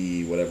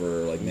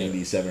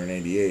 97 or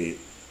 98,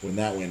 when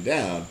that went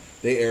down,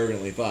 they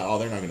arrogantly thought,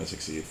 they're not going to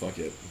succeed. Fuck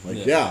it.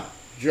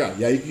 Sure.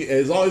 Yeah,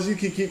 as long as you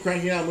can keep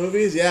cranking out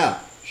movies,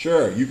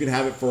 sure, you can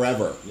have it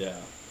forever. Yeah.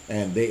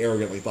 And they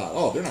arrogantly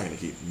thought, they're not going to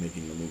keep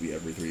making the movie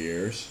every 3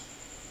 years.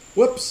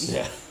 Whoops.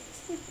 Yeah.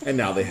 And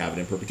now they have it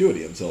in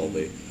perpetuity until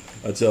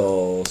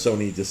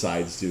Sony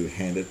decides to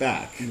hand it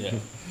back. Yeah.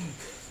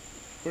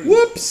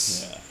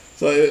 Whoops. Yeah.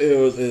 So it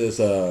was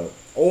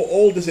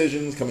old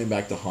decisions coming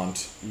back to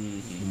haunt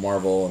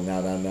Marvel, and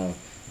now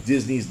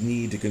Disney's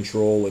need to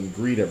control and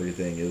greed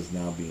everything is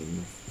now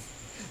being.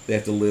 They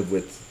have to live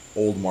with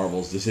old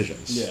Marvel's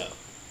decisions. Yeah.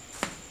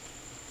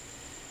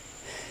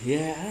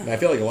 Yeah. And I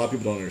feel like a lot of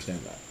people don't understand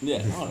that. Yeah.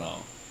 I don't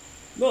know.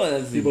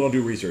 No, people don't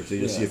do research. They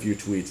just see a few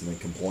tweets and then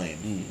complain.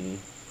 Mm-hmm.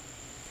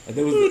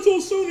 It's all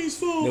Sony's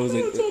fault.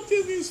 It's all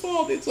Disney's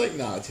fault. It's like,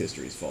 it's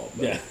history's fault.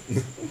 But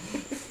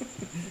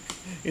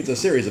it's a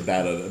series of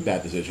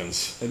bad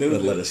decisions that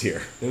led us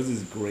here. There was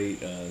this great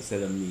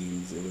set of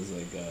memes. It was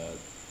like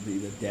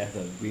the death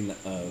of Green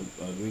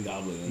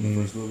Goblin in the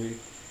first movie,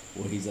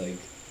 where he's like,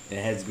 it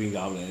has Green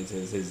Goblin and it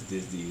says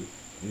Disney.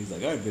 And he's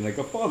like, I've been like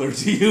a father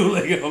to you,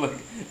 and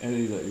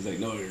he's like,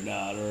 no, you're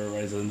not. Or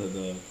right, so then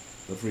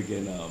the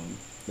freaking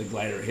the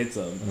glider hits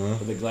him,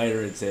 but the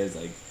glider it says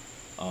it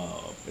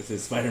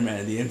says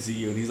Spider-Man in the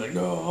MCU, and he's like,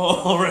 no,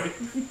 all right.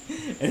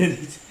 And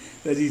then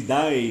as he's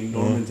dying,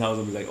 Norman tells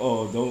him, he's like,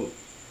 don't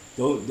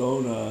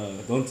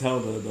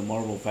tell the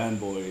Marvel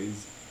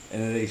fanboys.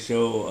 And then they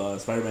show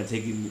Spider-Man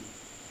taking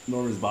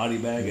Norman's body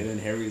back, and then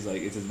Harry's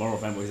like, it's his Marvel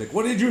fanboy. He's like,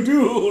 what did you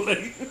do?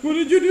 What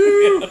did you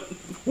do? Yeah.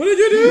 What did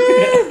you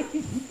do?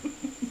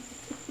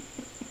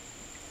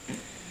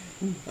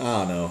 I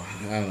don't know.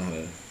 I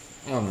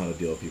don't know how to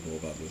deal with people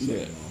about this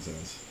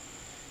nonsense.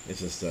 It's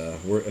just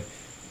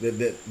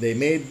they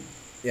made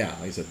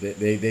like I said,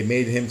 they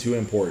made him too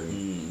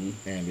important,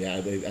 and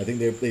I think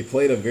they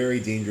played a very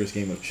dangerous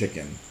game of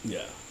chicken.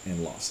 Yeah.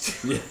 And lost.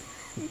 Yeah.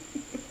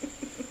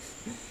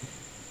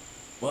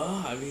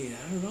 Well, I mean,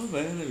 I don't know,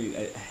 man. I mean,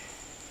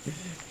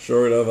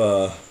 short of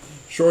a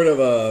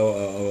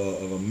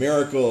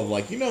miracle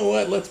of you know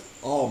what? Let's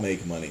all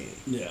make money.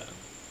 Yeah.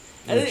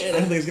 I don't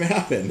think it's gonna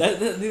happen. That's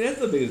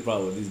the biggest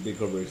problem with these big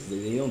corporations.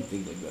 They don't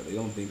think like that. They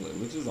don't think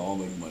let's just all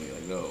make money.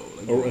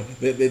 Or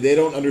they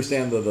don't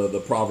understand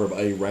the proverb,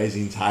 a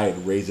rising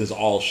tide raises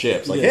all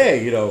ships.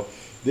 Hey,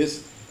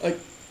 this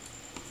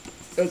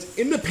it's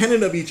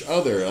independent of each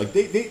other.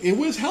 It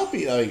was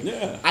healthy.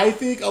 I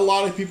think a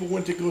lot of people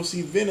went to go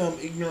see Venom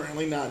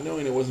ignorantly, not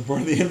knowing it wasn't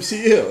part of the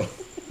MCU.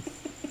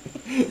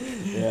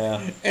 Yeah.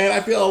 And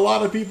I feel a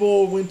lot of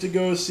people went to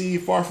go see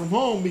Far From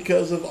Home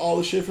because of all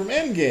the shit from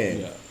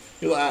Endgame. Yeah.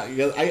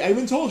 I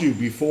even told you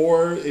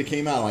before it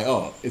came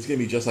out, it's going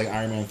to be just like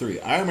Iron Man 3.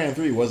 Iron Man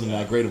 3 wasn't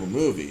that great of a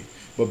movie,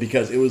 but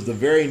because it was the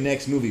very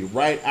next movie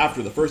right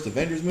after the first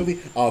Avengers movie,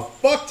 a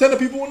fuck ton of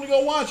people wanted to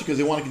go watch it because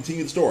they want to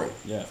continue the story.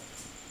 Yeah.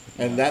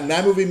 And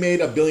that movie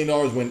made $1 billion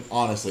when,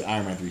 honestly,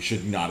 Iron Man 3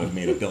 should not have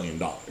made $1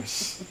 billion.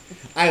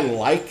 I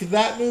like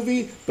that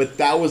movie, but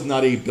that was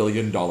not a $1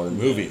 billion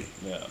movie.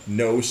 Yeah.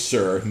 No,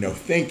 sir. No,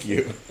 thank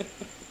you.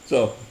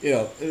 So,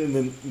 and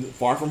then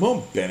Far From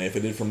Home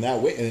benefited from that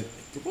way. And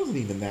it wasn't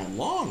even that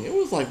long. It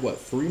was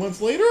 3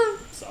 months later?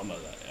 Something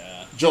like that,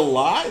 yeah.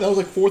 July? That was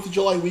 4th of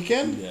July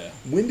weekend? Yeah.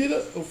 When did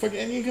fucking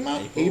Endgame come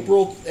out?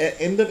 April,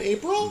 end of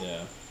April?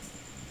 Yeah.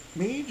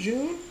 May,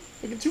 June?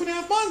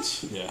 2.5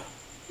 months. Yeah.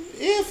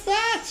 If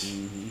that.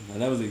 Mm-hmm.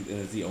 And that's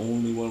the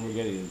only one we're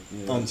getting.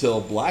 Until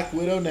Black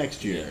Widow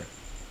next year. Yeah.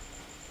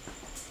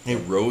 They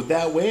rode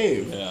that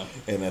wave. Yeah.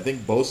 And I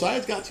think both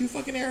sides got too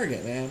fucking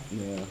arrogant, man.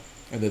 Yeah.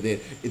 And that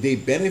they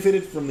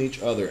benefited from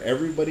each other.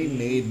 Everybody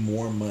made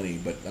more money,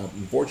 but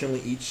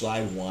unfortunately each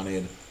side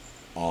wanted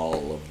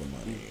all of the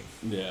money.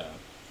 Yeah.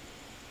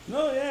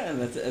 No, yeah,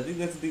 and I think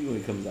that's the thing when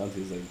it comes down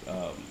to is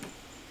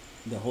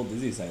the whole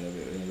Disney side of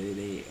it.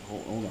 They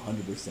own 100%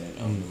 of the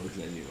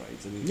merchandising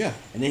rights. I mean, yeah.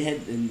 And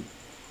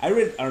I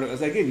read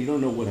articles again. You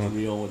don't know what's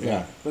real, what's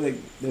not. But like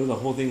there was a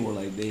whole thing where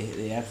like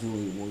they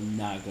absolutely were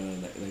not gonna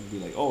like be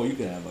like, oh, you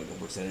can have like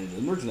a percentage of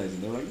the merchandising.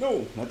 They're like,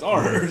 no, that's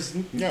ours.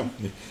 Yeah.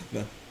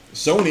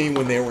 Sony,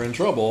 when they were in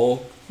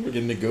trouble, were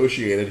getting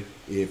negotiated.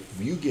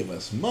 If you give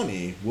us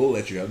money, we'll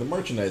let you have the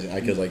merchandising.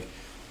 Because like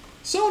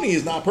Sony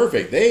is not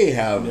perfect. They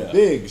have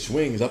big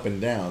swings up and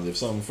down. If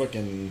some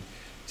fucking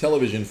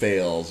television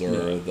fails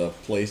or the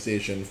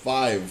PlayStation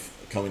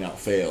 5 coming out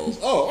fails,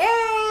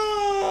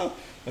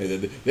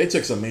 they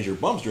took some major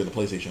bumps during the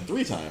PlayStation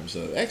 3 times.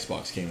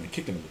 Xbox came in and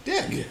kicked them in the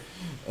dick.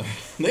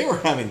 They were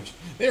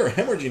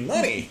hemorrhaging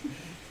money.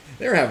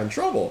 They were having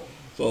trouble.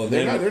 So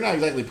they're not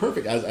exactly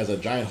perfect as a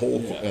giant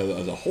whole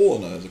as a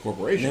whole as a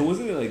corporation. And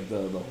wasn't it like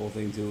the whole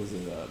thing too? Was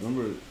it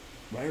remember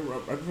right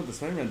before the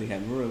Spider-Man thing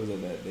happened? Remember it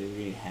was that they were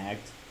getting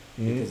hacked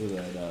because of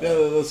that.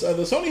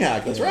 The Sony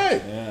hack. That's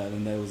right. Yeah,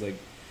 and that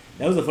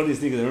was the funniest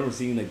thing because I remember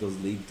seeing like those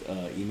leaked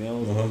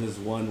emails. There was this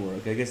one where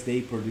I guess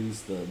they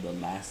produced the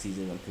last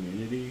season of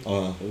Community.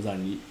 It was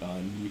on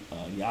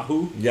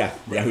Yahoo. Yeah,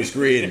 Yahoo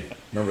Screen.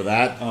 Remember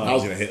that? That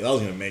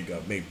was gonna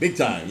make big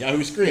time.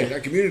 Yahoo Screen.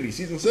 That Community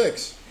season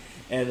 6.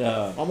 And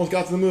almost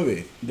got to the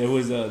movie.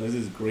 There's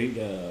this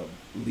great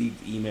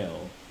leaked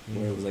email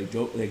where it was like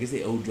Joe. I guess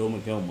they owed Joe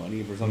McHale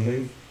money for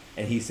something,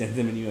 and he sent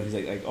them an email. He's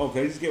like, oh,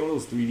 can I just get one of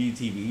those 3D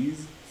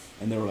TVs?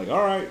 And they were like,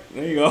 all right,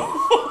 there you go.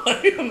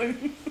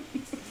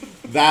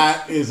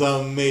 That is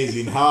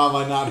amazing. How have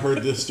I not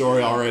heard this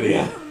story already?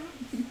 Yeah.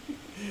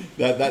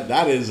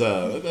 That is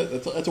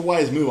that's a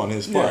wise move on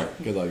his part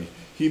because like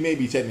he may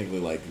be technically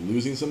like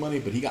losing some money,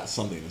 but he got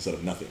something instead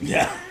of nothing.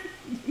 Yeah.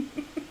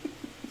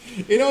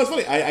 You know, it's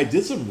funny. I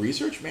did some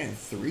research. Man,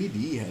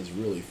 3D has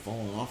really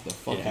fallen off the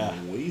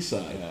fucking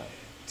wayside. Yeah.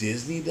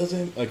 Disney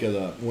doesn't like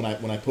when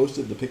I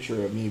posted the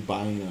picture of me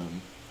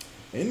buying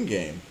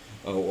Endgame.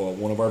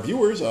 One of our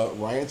viewers,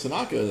 Ryan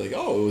Tanaka, is like,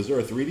 "Oh, was there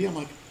a 3D?" I'm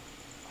like,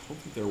 "I don't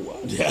think there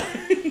was." Yeah.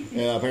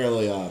 And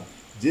apparently,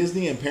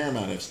 Disney and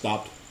Paramount have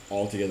stopped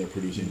altogether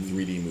producing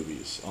 3D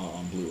movies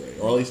on Blu-ray,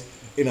 or at least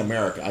in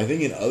America. I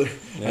think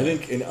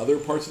in other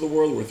parts of the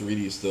world where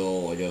 3D is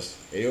still, I guess,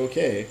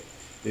 A-okay.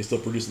 They still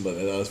produce them, but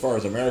as far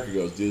as America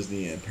goes,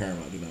 Disney and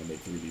Paramount do not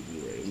make 3D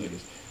Blu-rays. I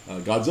guess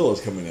Godzilla's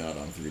coming out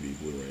on 3D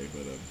Blu-ray,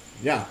 but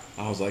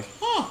I was like,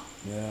 huh.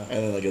 Yeah. And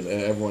then like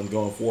everyone's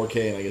going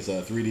 4K, and I guess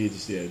 3D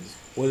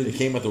it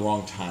came at the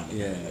wrong time.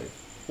 Yeah.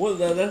 Well,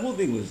 that whole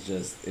thing was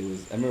just I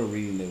remember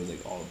reading there was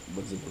like all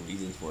bunch of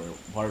reasons for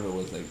it. Part of it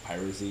was like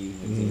piracy,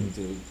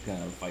 to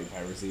kind of fight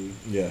piracy.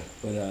 Yeah.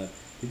 But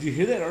did you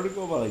hear that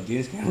article about like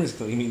James Cameron's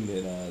claiming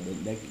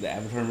that the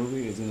Avatar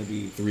movie is going to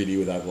be 3D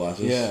without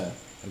glasses? Yeah.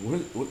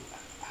 Like, what?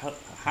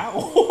 How?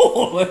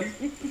 Like,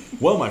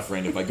 well, my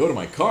friend, if I go to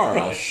my car,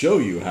 I'll show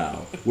you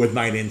how with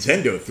my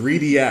Nintendo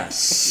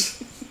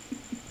 3DS.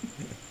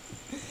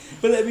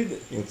 But I mean,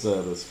 it's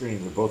the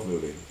screens are both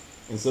moving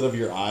instead of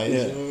your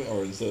eyes,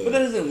 or instead. But that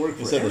doesn't work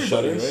for everybody, the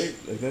shutters, right?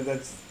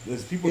 Like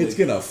there's people. It's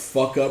gonna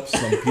fuck up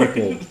some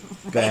people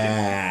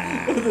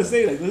bad. What did they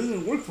say? Like this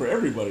doesn't work for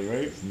everybody,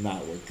 right? It's not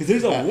working because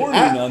there's a warning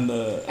on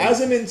the.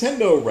 As a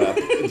Nintendo rep,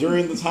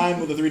 during the time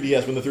with the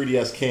 3DS, when the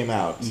 3DS came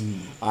out,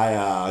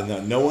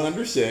 no one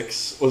under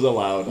 6 was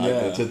allowed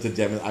to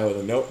demonstrate. I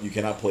was nope, you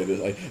cannot play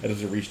this. I had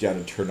to reach down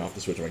and turn off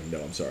the Switch. I'm like,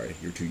 no, I'm sorry,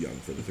 you're too young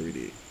for the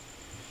 3D.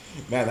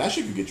 Man, that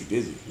shit could get you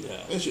dizzy. Yeah.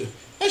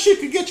 That shit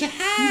could get you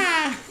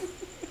high.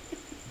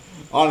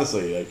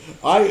 Honestly,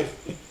 like,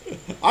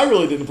 I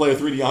really didn't play with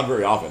 3D on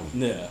very often.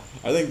 Yeah.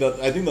 I think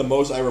the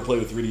most I ever played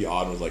with 3D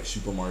on was like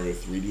Super Mario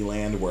 3D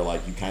Land, where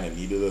like you kind of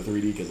needed the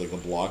 3D because like the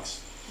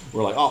blocks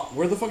were like, oh,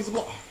 where the fuck is the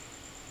block?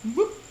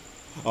 Whoop.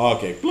 Oh,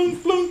 okay,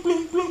 blunk, blunk,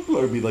 blunk, blunk, blunk.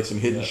 It would be like some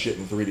hidden shit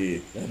in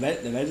 3D.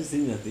 Imagine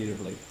sitting in the theater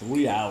for like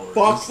 3 hours.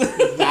 Fuck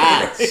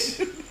that.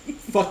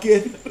 Fuck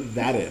it,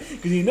 that it.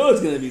 Because you know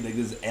it's gonna be like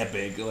this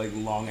epic, like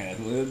long ass.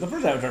 The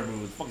first Avatar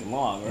movie was fucking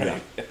long,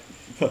 right?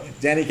 Yeah.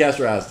 Danny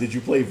Castro asked, "Did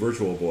you play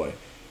Virtual Boy?"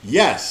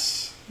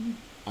 Yes,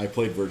 I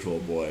played Virtual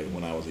Boy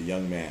when I was a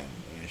young man,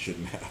 and I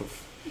shouldn't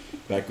have.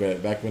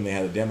 Back when they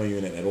had a demo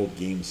unit at Old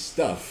Game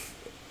Stuff,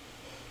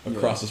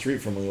 across the street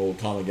from the old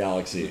Comic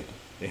Galaxy,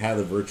 they had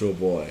the Virtual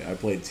Boy. I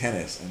played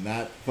tennis, and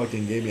that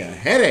fucking gave me a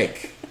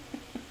headache.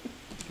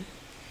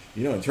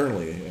 You know,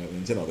 internally,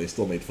 Nintendo, they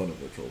still made fun of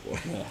Virtual Boy.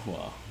 Yeah,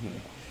 well,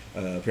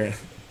 apparently,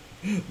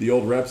 the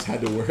old reps had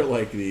to wear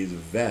like these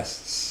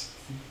vests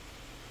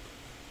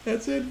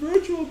that said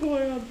Virtual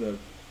Boy on them.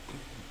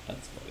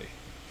 That's funny.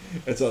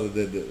 And so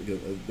the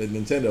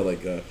Nintendo,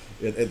 like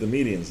at the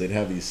meetings, they'd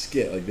have these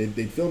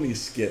they'd film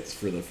these skits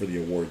for the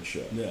award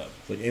show. Yeah.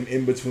 It's like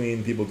in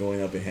between people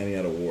going up and handing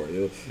out awards.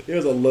 It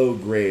was a low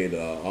grade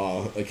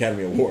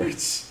Academy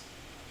Awards,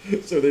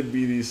 so there'd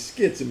be these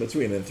skits in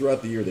between, and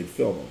throughout the year they'd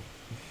film them.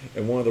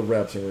 And one of the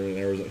reps in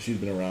Arizona, she's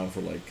been around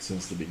for like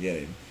since the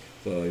beginning.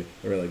 So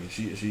they were like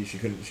she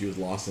couldn't, she was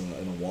lost in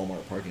a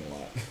Walmart parking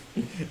lot,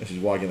 and she's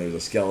walking. There was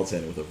a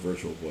skeleton with a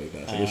Virtual Boy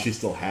vest. I guess she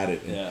still had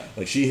it. Yeah.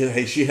 Like she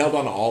held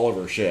on to all of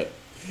her shit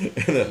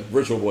in a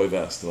Virtual Boy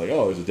vest. Like,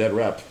 oh, there's a dead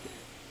rep.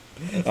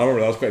 I remember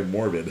that was quite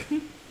morbid.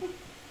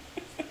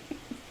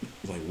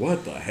 was like,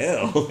 what the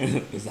hell?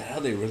 Is that how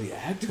they really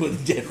act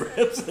with dead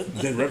reps?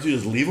 Dead reps, you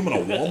just leave them in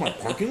a Walmart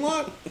parking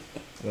lot?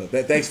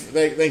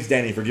 Thanks,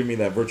 Danny, for giving me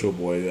that Virtual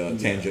Boy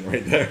tangent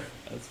right there.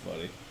 That's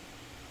funny.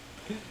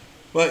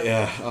 But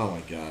yeah, oh my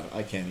god,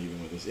 I can't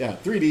even with this. Yeah,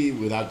 3D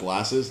without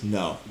glasses?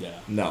 No. Yeah.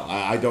 No,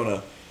 I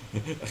don't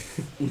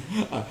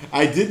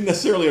I didn't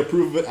necessarily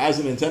approve of it as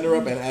a Nintendo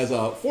rep, and as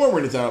a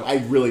former Nintendo rep, I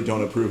really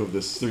don't approve of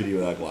this 3D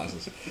without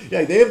glasses.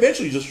 Yeah, they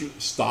eventually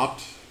just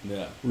stopped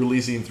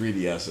releasing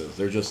 3DSs.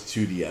 They're just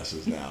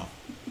 2DSs now.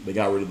 They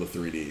got rid of the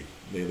 3D.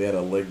 They had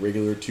a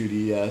regular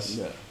 2DS,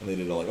 and they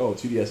did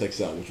 2DS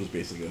XL, which was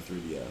basically a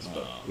 3DS,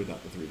 but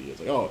without the 3D.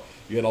 It's like,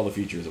 you had all the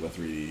features of a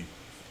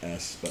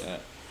 3DS,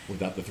 but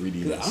without the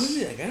 3D.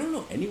 Honestly, I don't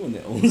know anyone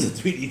that owns a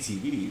 3D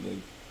TV.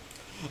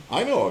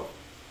 I know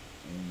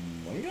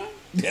one guy.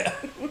 Yeah.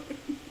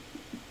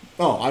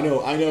 I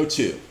know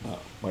two.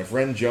 My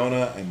friend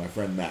Jonah and my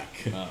friend Mac.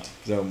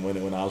 So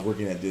when I was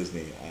working at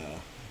Disney,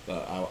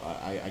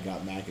 I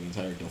got Mac an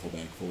entire duffel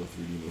bag full of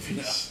 3D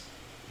movies.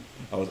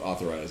 I was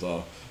authorized,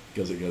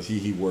 because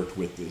he worked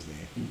with Disney.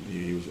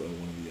 He was one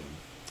of the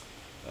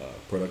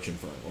production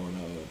firm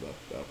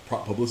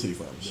or publicity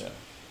firms. Yeah.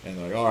 And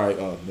they're like, all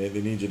right,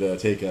 they need you to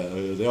take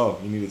you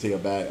need to take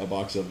a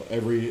box of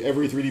every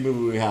 3D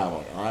movie we have. I'm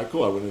like, all right,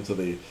 cool. I went into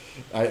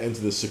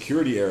the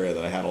security area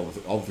that I had all the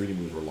 3D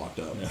movies were locked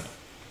up. Yeah.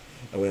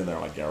 I went in there,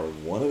 like, I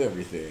wanted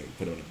everything,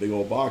 put it in a big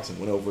old box, and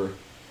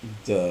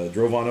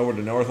drove on over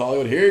to North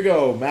Hollywood. Here you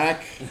go,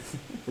 Mac,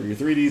 for your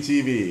 3D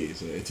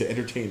TV to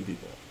entertain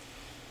people.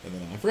 And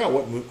then I forgot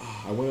what movie.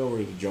 I went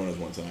over to Jonah's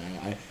once,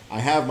 and I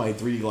have my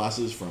 3D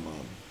glasses from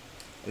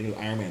I think it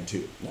was Iron Man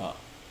 2. No.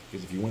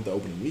 Because if you went to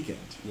opening weekend,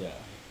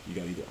 you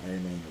got either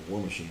Iron Man or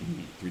War Machine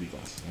 3D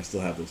glasses. I still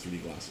have those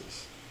 3D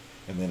glasses,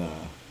 and then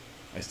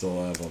I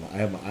still have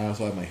I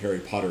also have my Harry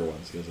Potter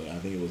ones because I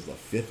think it was the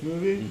 5th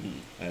movie. Mm-hmm.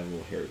 I have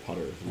little Harry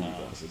Potter 3D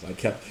glasses.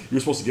 You were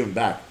supposed to give them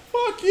back.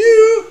 Fuck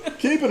you,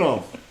 keeping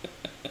them.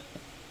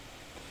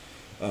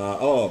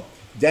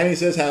 Danny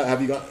says,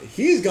 "Have you gone?"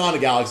 He's gone to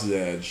Galaxy's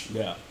Edge.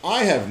 Yeah,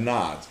 I have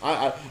not.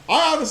 I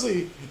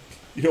honestly,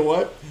 you know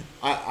what?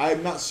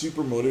 I'm not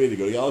super motivated to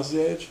go to Galaxy's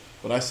Edge.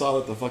 But I saw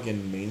that the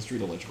fucking Main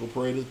Street Electrical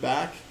Parade is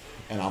back,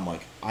 and I'm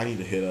like, I need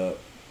to hit up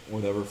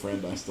whatever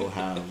friend I still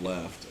have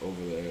left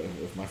over there.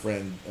 If my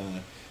friend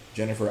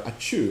Jennifer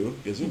Achu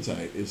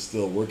Gesundheit is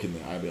still working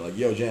there, I'd be like,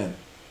 yo, Jen,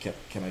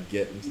 can I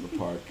get into the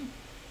park?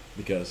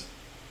 Because,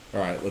 all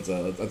right,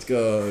 let's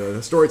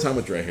go. Story time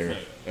with Dre here.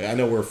 I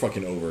know we're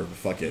fucking over, but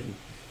fuck it.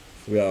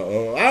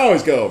 I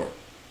always go over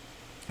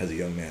as a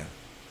young man.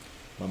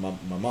 My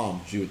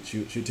mom, she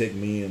would take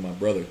me and my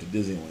brother to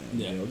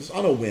Disneyland, just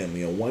on a whim,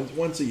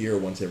 once a year,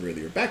 once every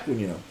other year. Back when,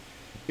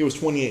 it was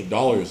 $28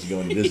 to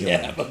go into Disneyland.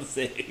 Yeah, I'm about to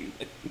say.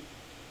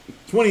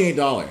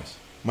 $28.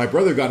 My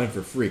brother got in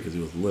for free because he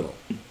was little.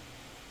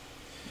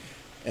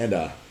 And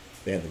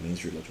they had the Main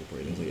Street Electrical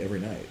Parade. It was like every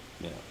night.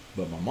 Yeah.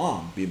 But my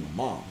mom, being my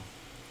mom,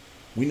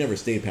 we never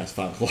stayed past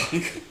 5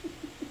 o'clock.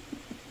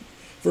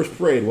 First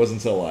parade wasn't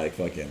until like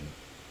fucking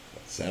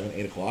 7,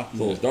 8 o'clock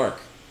until it was dark.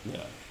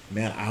 Yeah.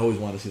 Man, I always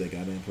wanted to see that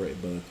goddamn parade,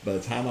 but by the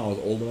time I was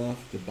old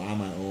enough to buy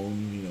my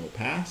own,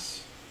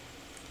 pass,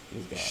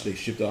 they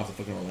shipped it off to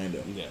fucking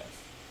Orlando. Yeah,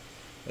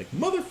 like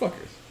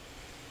motherfuckers.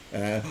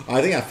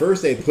 I think at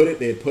first they had put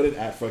it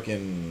at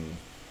fucking,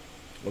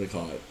 what do you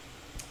call it?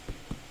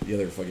 The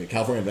other fucking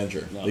California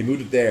Adventure. No. They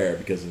moved it there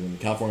because when the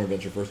California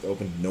Adventure first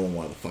opened, no one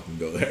wanted to fucking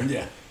go there.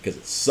 Yeah, because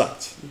it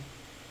sucked.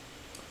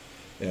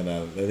 And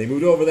they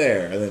moved over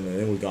there, and then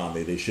it was gone.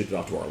 They shipped it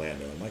off to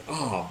Orlando. I'm like,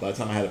 by the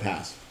time I had a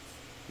pass.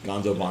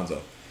 Gonzo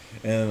Bonzo.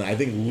 And I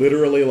think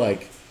literally,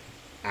 like,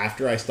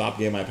 after I stopped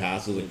getting my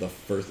pass, it was like the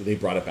first, they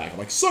brought it back. I'm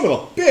like, son of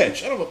a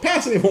bitch, I don't have a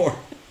pass anymore.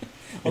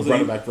 I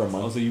brought it back for a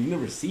month. So you've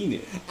never seen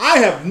it? I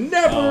have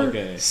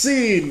never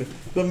seen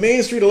the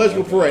Main Street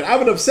Electrical Parade.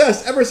 I've been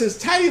obsessed ever since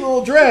tiny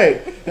little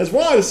Dre has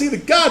wanted to see the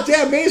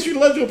goddamn Main Street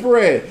Electrical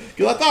Parade.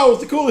 Because I thought it was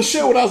the coolest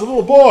shit when I was a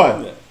little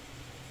boy. Yeah.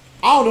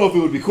 I don't know if it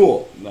would be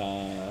cool.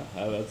 Nah,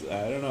 I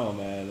don't know,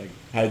 man. Like,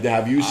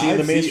 have you seen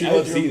the Main Street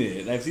Electrical? I've seen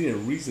it. I've seen it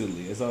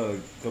recently. I saw it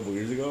a couple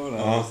years ago, and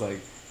I was like,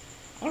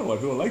 I don't know why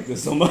people like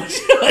this so much.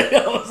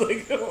 I was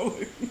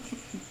like,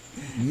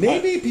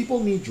 maybe people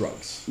need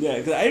drugs. Yeah,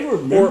 because I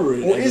remember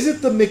it. Or is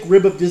it the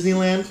McRib of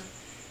Disneyland?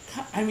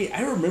 I mean,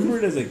 I remember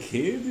it as a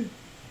kid.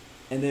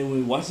 And then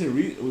we watched it.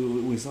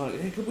 We saw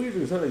it a couple years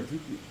ago. We saw it like two,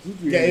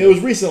 3 years ago. It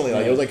was recently.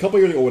 Like it was like a couple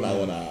years ago when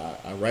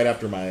I right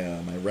after my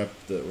rep,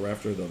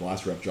 after the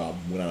last rep job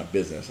went out of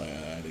business. I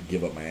had to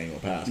give up my annual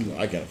pass. Mm-hmm.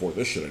 I can't afford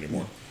this shit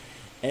anymore.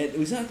 And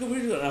we saw it a couple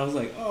years ago, and I was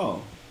like,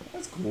 oh,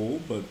 that's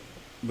cool, but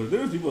there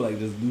was people like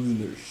just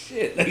losing their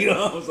shit. Like,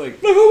 I was like,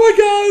 oh my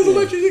god, it's a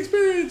electric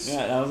experience.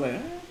 Yeah, and I was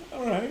like,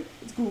 all right,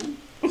 it's cool.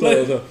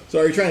 So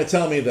are you trying to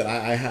tell me that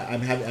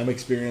I'm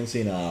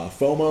experiencing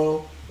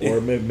FOMO? Or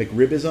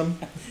McRibism?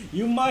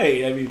 You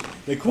might. I mean,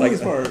 the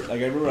coolest part, like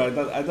I remember, I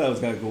thought it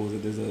was kind of cool. Was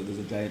that there's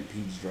a giant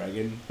Pete's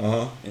dragon.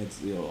 And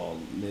it's all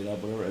lit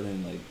up, whatever. And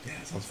then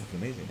it sounds fucking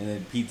amazing. And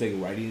then Pete's like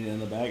riding it in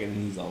the back, and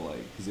then he's all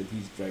like, because the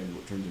Pete's dragon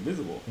turns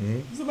invisible.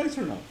 Mm-hmm. Does the lights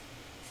turn off?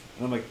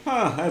 And I'm like,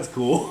 that's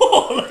cool.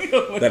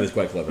 That is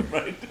quite clever.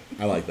 Right.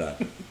 I like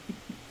that.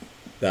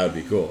 That would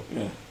be cool.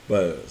 Yeah.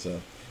 But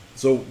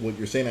so what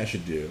you're saying I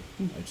should do?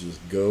 I should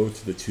just go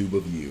to the Tube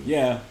of You.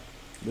 Yeah.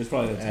 There's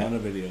probably a ton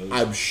of videos.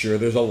 I'm sure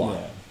there's a lot.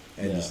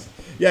 Yeah. And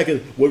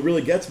because what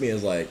really gets me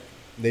is like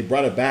they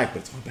brought it back, but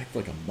it's only back for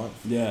like a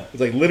month. Yeah.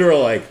 It's like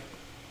literal like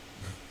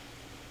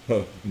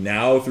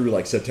now through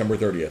like September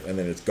 30th, and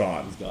then it's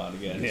gone. It's gone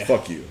again. Yeah.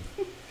 Fuck you.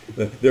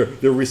 They're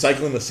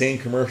recycling the same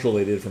commercial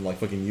they did from like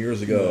fucking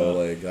years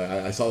ago. Yeah.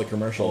 Like I saw the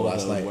commercial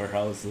last night.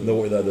 Warehouse.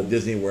 The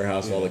Disney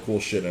warehouse, all the cool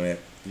shit in it.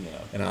 Yeah.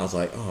 And I was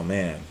like, oh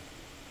man.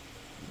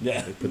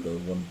 Yeah. They put the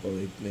one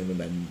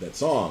in that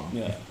song.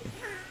 Yeah.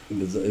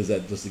 Is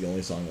that just the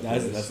only song that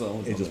plays? That's the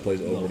only song. It just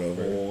plays over and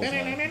over.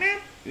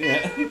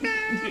 Yeah.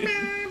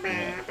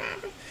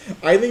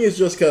 I think it's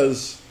just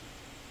because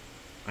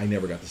I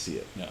never got to see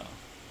it. No.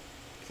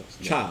 I was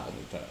a child.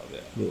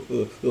 Yeah.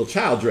 Little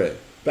child Dre.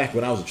 Back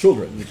when I was a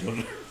children.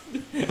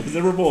 I was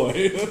never a boy.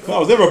 I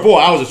was never a boy.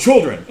 I was a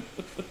children.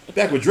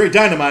 Back when Dre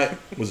Dynamite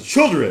was a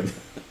children.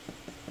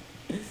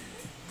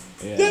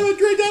 Yeah. Damn it,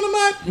 Dre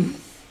Dynamite.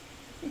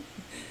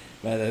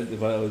 Man,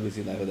 if I always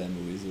see that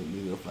movies when they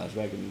do a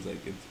flashback and he's like,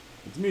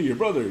 it's me, your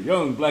brother,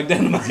 young Black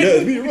Dynamite. Yeah,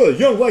 it's me, your brother,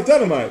 young Black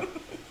Dynamite.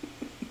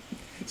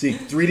 See,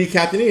 3D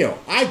Captain EO.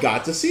 I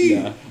got to see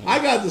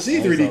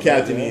 3D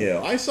Captain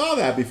EO. I saw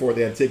that before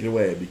they had to take it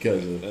away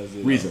because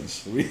of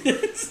reasons.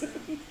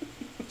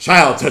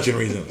 Child touching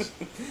reasons.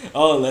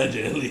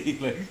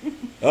 Allegedly.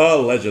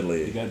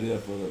 Allegedly. You gotta do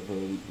that for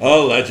the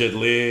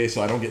allegedly,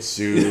 so I don't get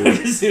sued.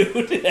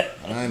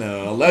 I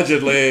know.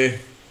 Allegedly.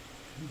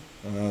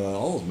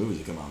 All those movies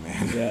that come out,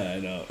 man. Yeah, I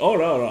know. Oh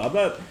no,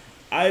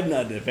 I'm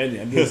not defending.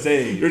 I'm just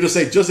saying. You're just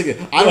saying, just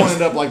again. I don't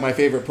end up like my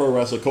favorite pro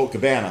wrestler, Colt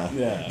Cabana,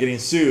 yeah, getting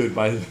sued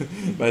by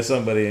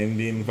somebody and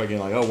being fucking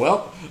like, oh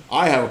well,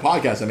 I have a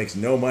podcast that makes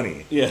no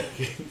money. Yeah.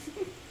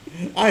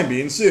 I'm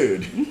being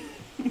sued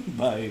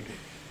by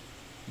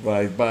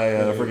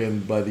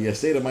the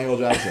estate of Michael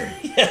Jackson.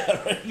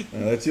 Yeah, right.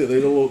 They're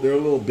a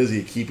little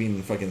busy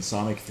keeping fucking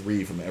Sonic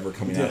 3 from ever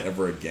coming out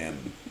ever again.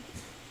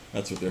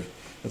 That's what the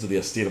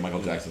estate of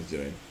Michael Jackson's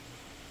doing.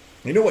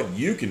 You know what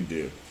you can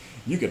do?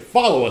 You can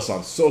follow us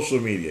on social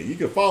media. You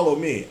can follow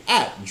me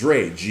at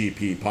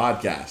DreGP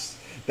Podcast.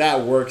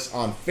 That works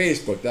on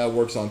Facebook. That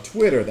works on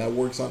Twitter. That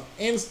works on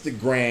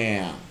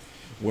Instagram,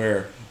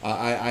 where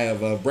I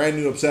have a brand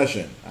new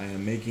obsession. I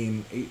am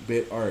making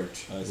 8-bit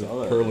art with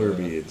perler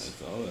beads.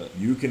 I saw that.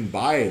 You can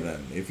buy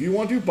them. If you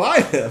want to buy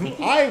them,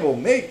 I will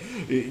make...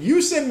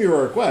 You send me a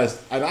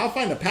request, and I'll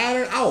find a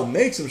pattern. I will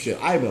make some shit.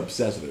 I'm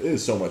obsessed with it. It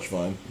is so much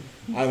fun.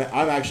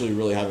 I'm actually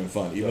really having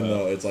fun, even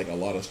though it's like a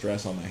lot of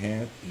stress on my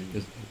hand.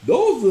 Because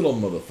those little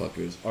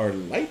motherfuckers are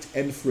light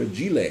and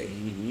fragile.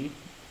 Mm-hmm.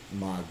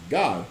 My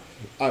God.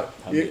 How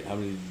many did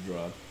you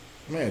draw?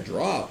 Man,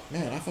 drop.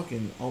 Man, I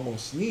fucking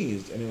almost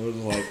sneezed, and it was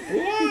like,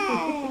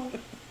 wow.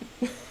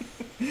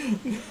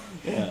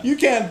 Yeah. You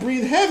can't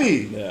breathe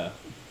heavy. Yeah.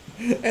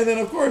 And then,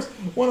 of course,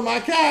 one of my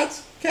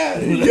cats,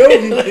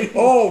 Yogi,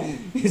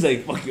 he's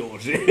like, fuck your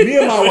shit. Me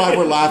and my wife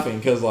were laughing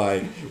because,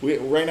 like,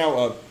 right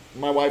now,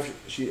 my wife,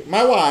 she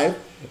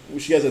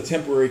has a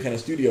temporary kind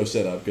of studio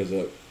set up because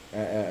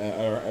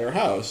at her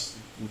house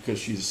because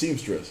she's a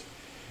seamstress,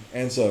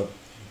 and so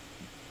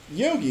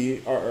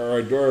Yogi, our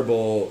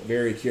adorable,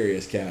 very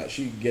curious cat,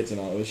 she gets in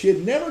on it. She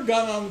had never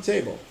gotten on the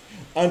table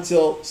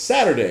until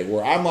Saturday,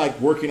 where I'm like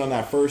working on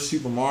that first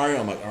Super Mario.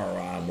 I'm like, all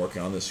right, I'm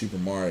working on this Super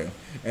Mario,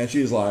 and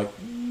she's like,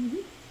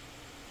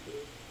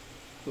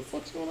 the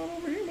fuck's going on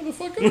over here,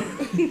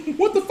 motherfucker?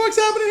 What the fuck's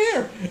happening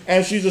here?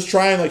 And she's just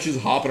trying, like,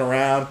 she's hopping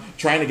around,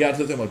 trying to get to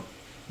the thing. I'm like,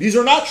 these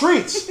are not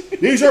treats.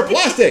 These are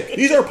plastic.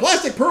 These are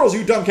plastic pearls,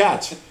 you dumb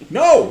cats.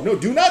 No,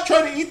 do not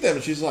try to eat them.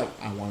 And she's like,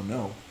 I want to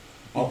know.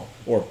 Oh,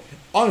 or,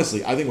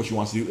 honestly, I think what she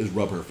wants to do is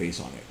rub her face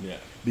on it. Yeah.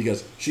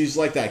 Because she's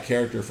like that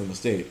character from The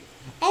State.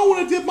 I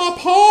want to dip my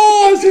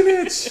paws in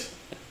it.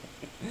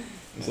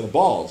 Instead of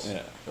balls.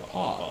 Yeah.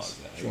 Paws.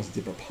 Yeah. She wants to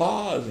dip her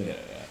paws in it.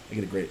 Yeah. I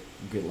get a great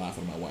laugh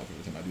out of my wife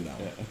every time I do that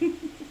one.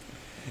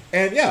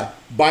 And yeah,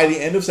 by the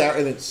end of Saturday,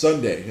 and then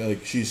Sunday,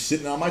 like she's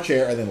sitting on my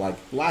chair, and then like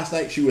last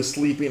night she was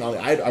sleeping on.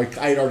 I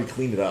had already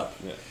cleaned it up,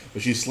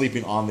 but she's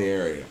sleeping on the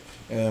area.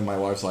 And then my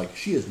wife's like,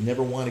 she has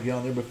never wanted to get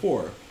on there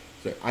before.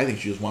 So I think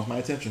she just wants my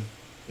attention.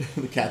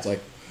 The cat's like,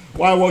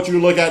 why won't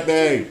you look at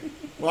me?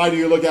 Why do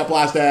you look at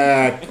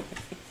plastic?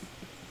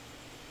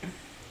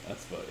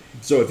 That's funny.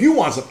 So if you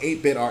want some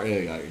 8-bit art,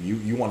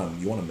 you want a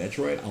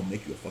Metroid, I'll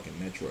make you a fucking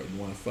Metroid. You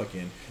want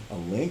a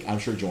Link? I'm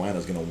sure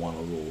Joanna's gonna want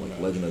a little like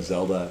Legend of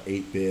Zelda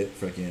 8-bit,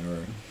 freaking,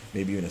 or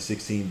maybe even a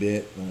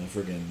 16-bit,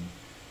 freaking,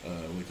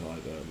 what do we call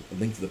it? A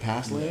Link to the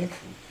Past Link.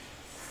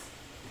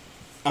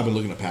 I've been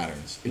looking at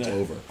patterns. It's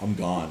over. I'm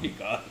gone.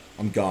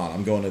 I'm gone.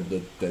 I'm going to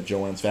the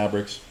Joann's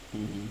Fabrics.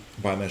 Mm-hmm.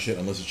 Buying that shit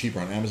unless it's cheaper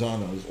on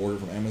Amazon. I'll just order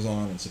from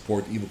Amazon and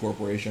support the evil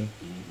corporation.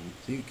 Mm-hmm.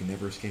 So you can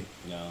never escape.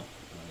 No,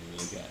 you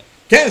really can't.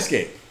 Can't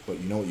escape. But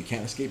you know what you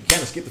can't escape? You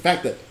can't escape the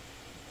fact that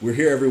we're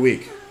here every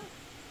week.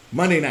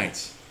 Monday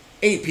nights,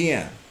 8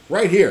 p.m.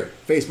 Right here,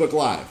 Facebook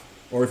Live.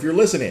 Or if you're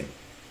listening,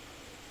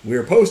 we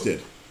are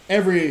posted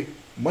every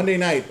Monday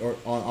night or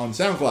on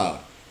SoundCloud.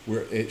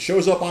 Where it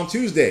shows up on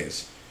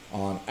Tuesdays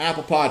on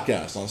Apple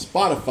Podcasts, on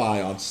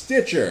Spotify, on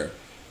Stitcher,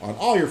 on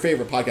all your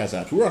favorite podcast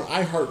apps. We're on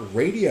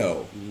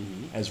iHeartRadio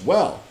as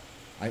well.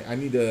 I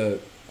need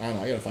to, I don't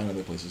know, I got to find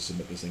other places to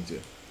submit this thing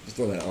to. Just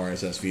throw that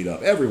RSS feed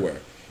up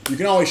everywhere. You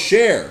can always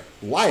share,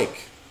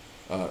 like,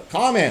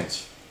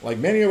 comment, like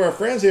many of our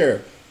friends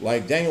here,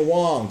 like Daniel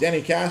Wong,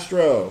 Danny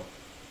Castro,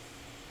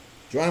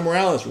 Joanna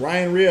Morales,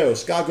 Ryan Rio,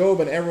 Scott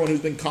Gobin, everyone who's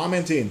been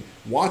commenting,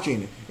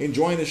 watching,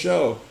 enjoying the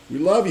show. We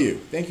love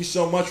you. Thank you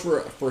so much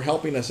for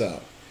helping us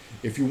out.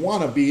 If you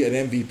want to be an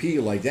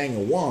MVP like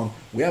Daniel Wong,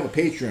 we have a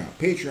Patreon,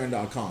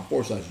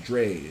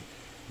 patreon.com/Dre.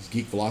 It's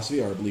Geek Philosophy,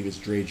 or I believe it's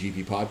Dre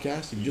GP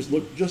Podcast. You can just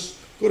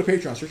go to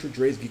Patreon, search for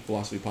Dre's Geek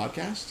Philosophy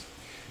Podcast.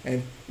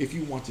 And if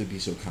you want to be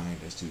so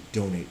kind as to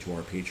donate to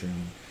our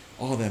Patreon,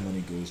 all that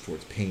money goes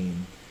towards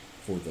paying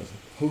for the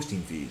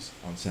hosting fees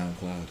on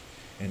SoundCloud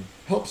and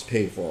helps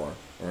pay for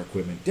our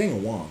equipment. Daniel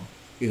Wong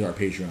is our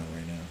Patreon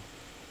right now.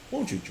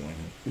 Won't you join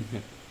him?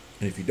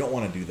 And if you don't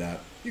want to do that,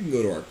 you can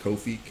go to our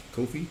Kofi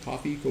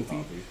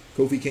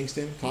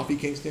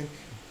Kingston.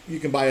 You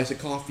can buy us a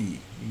coffee. You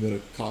can go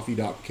to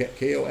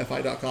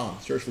coffee.kofi.com.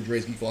 Search for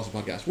Dre's Geek Philosophy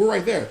Podcast. We're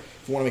right there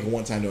if you want to make a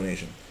one-time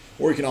donation.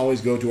 Or you can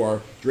always go to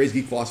our Dre's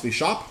Geek Philosophy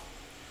shop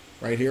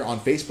right here on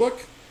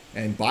Facebook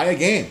and buy a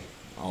game.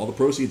 All the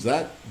proceeds,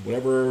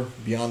 whatever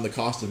beyond the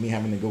cost of me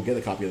having to go get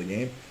a copy of the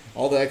game,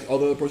 all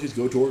the proceeds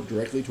go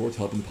directly towards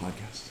helping the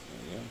podcast.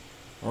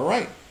 All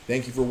right.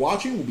 Thank you for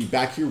watching. We'll be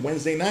back here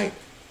Wednesday night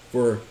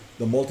for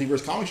the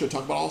Multiverse Comic Show.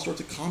 Talk about all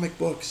sorts of comic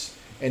books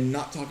and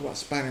not talk about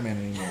Spider-Man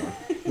anymore.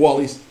 Well, at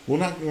least we're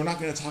not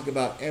going to talk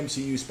about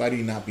MCU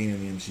Spidey not being in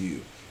the MCU.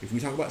 If we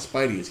talk about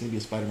Spidey, it's going to be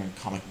a Spider-Man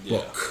comic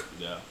book.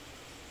 Yeah.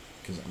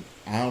 Because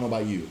I don't know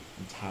about you,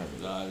 I'm tired.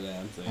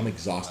 I'm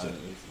exhausted.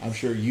 I'm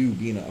sure you,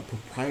 being a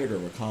proprietor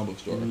of a comic book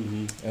store,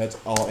 that's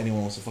all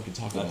anyone wants to fucking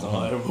talk about. That's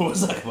all anyone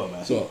wants to talk about,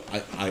 man. So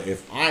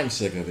if I'm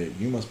sick of it,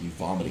 you must be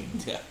vomiting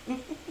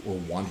or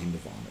wanting to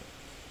vomit.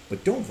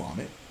 But don't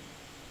vomit.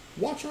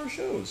 Watch our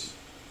shows.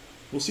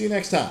 We'll see you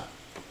next time.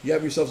 You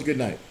have yourselves a good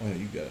night. Oh, yeah,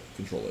 you got to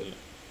control it.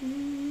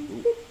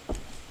 Yeah.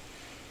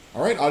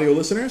 All right, audio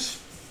listeners,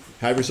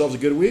 have yourselves a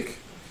good week.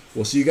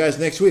 We'll see you guys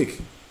next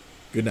week.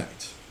 Good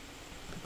night.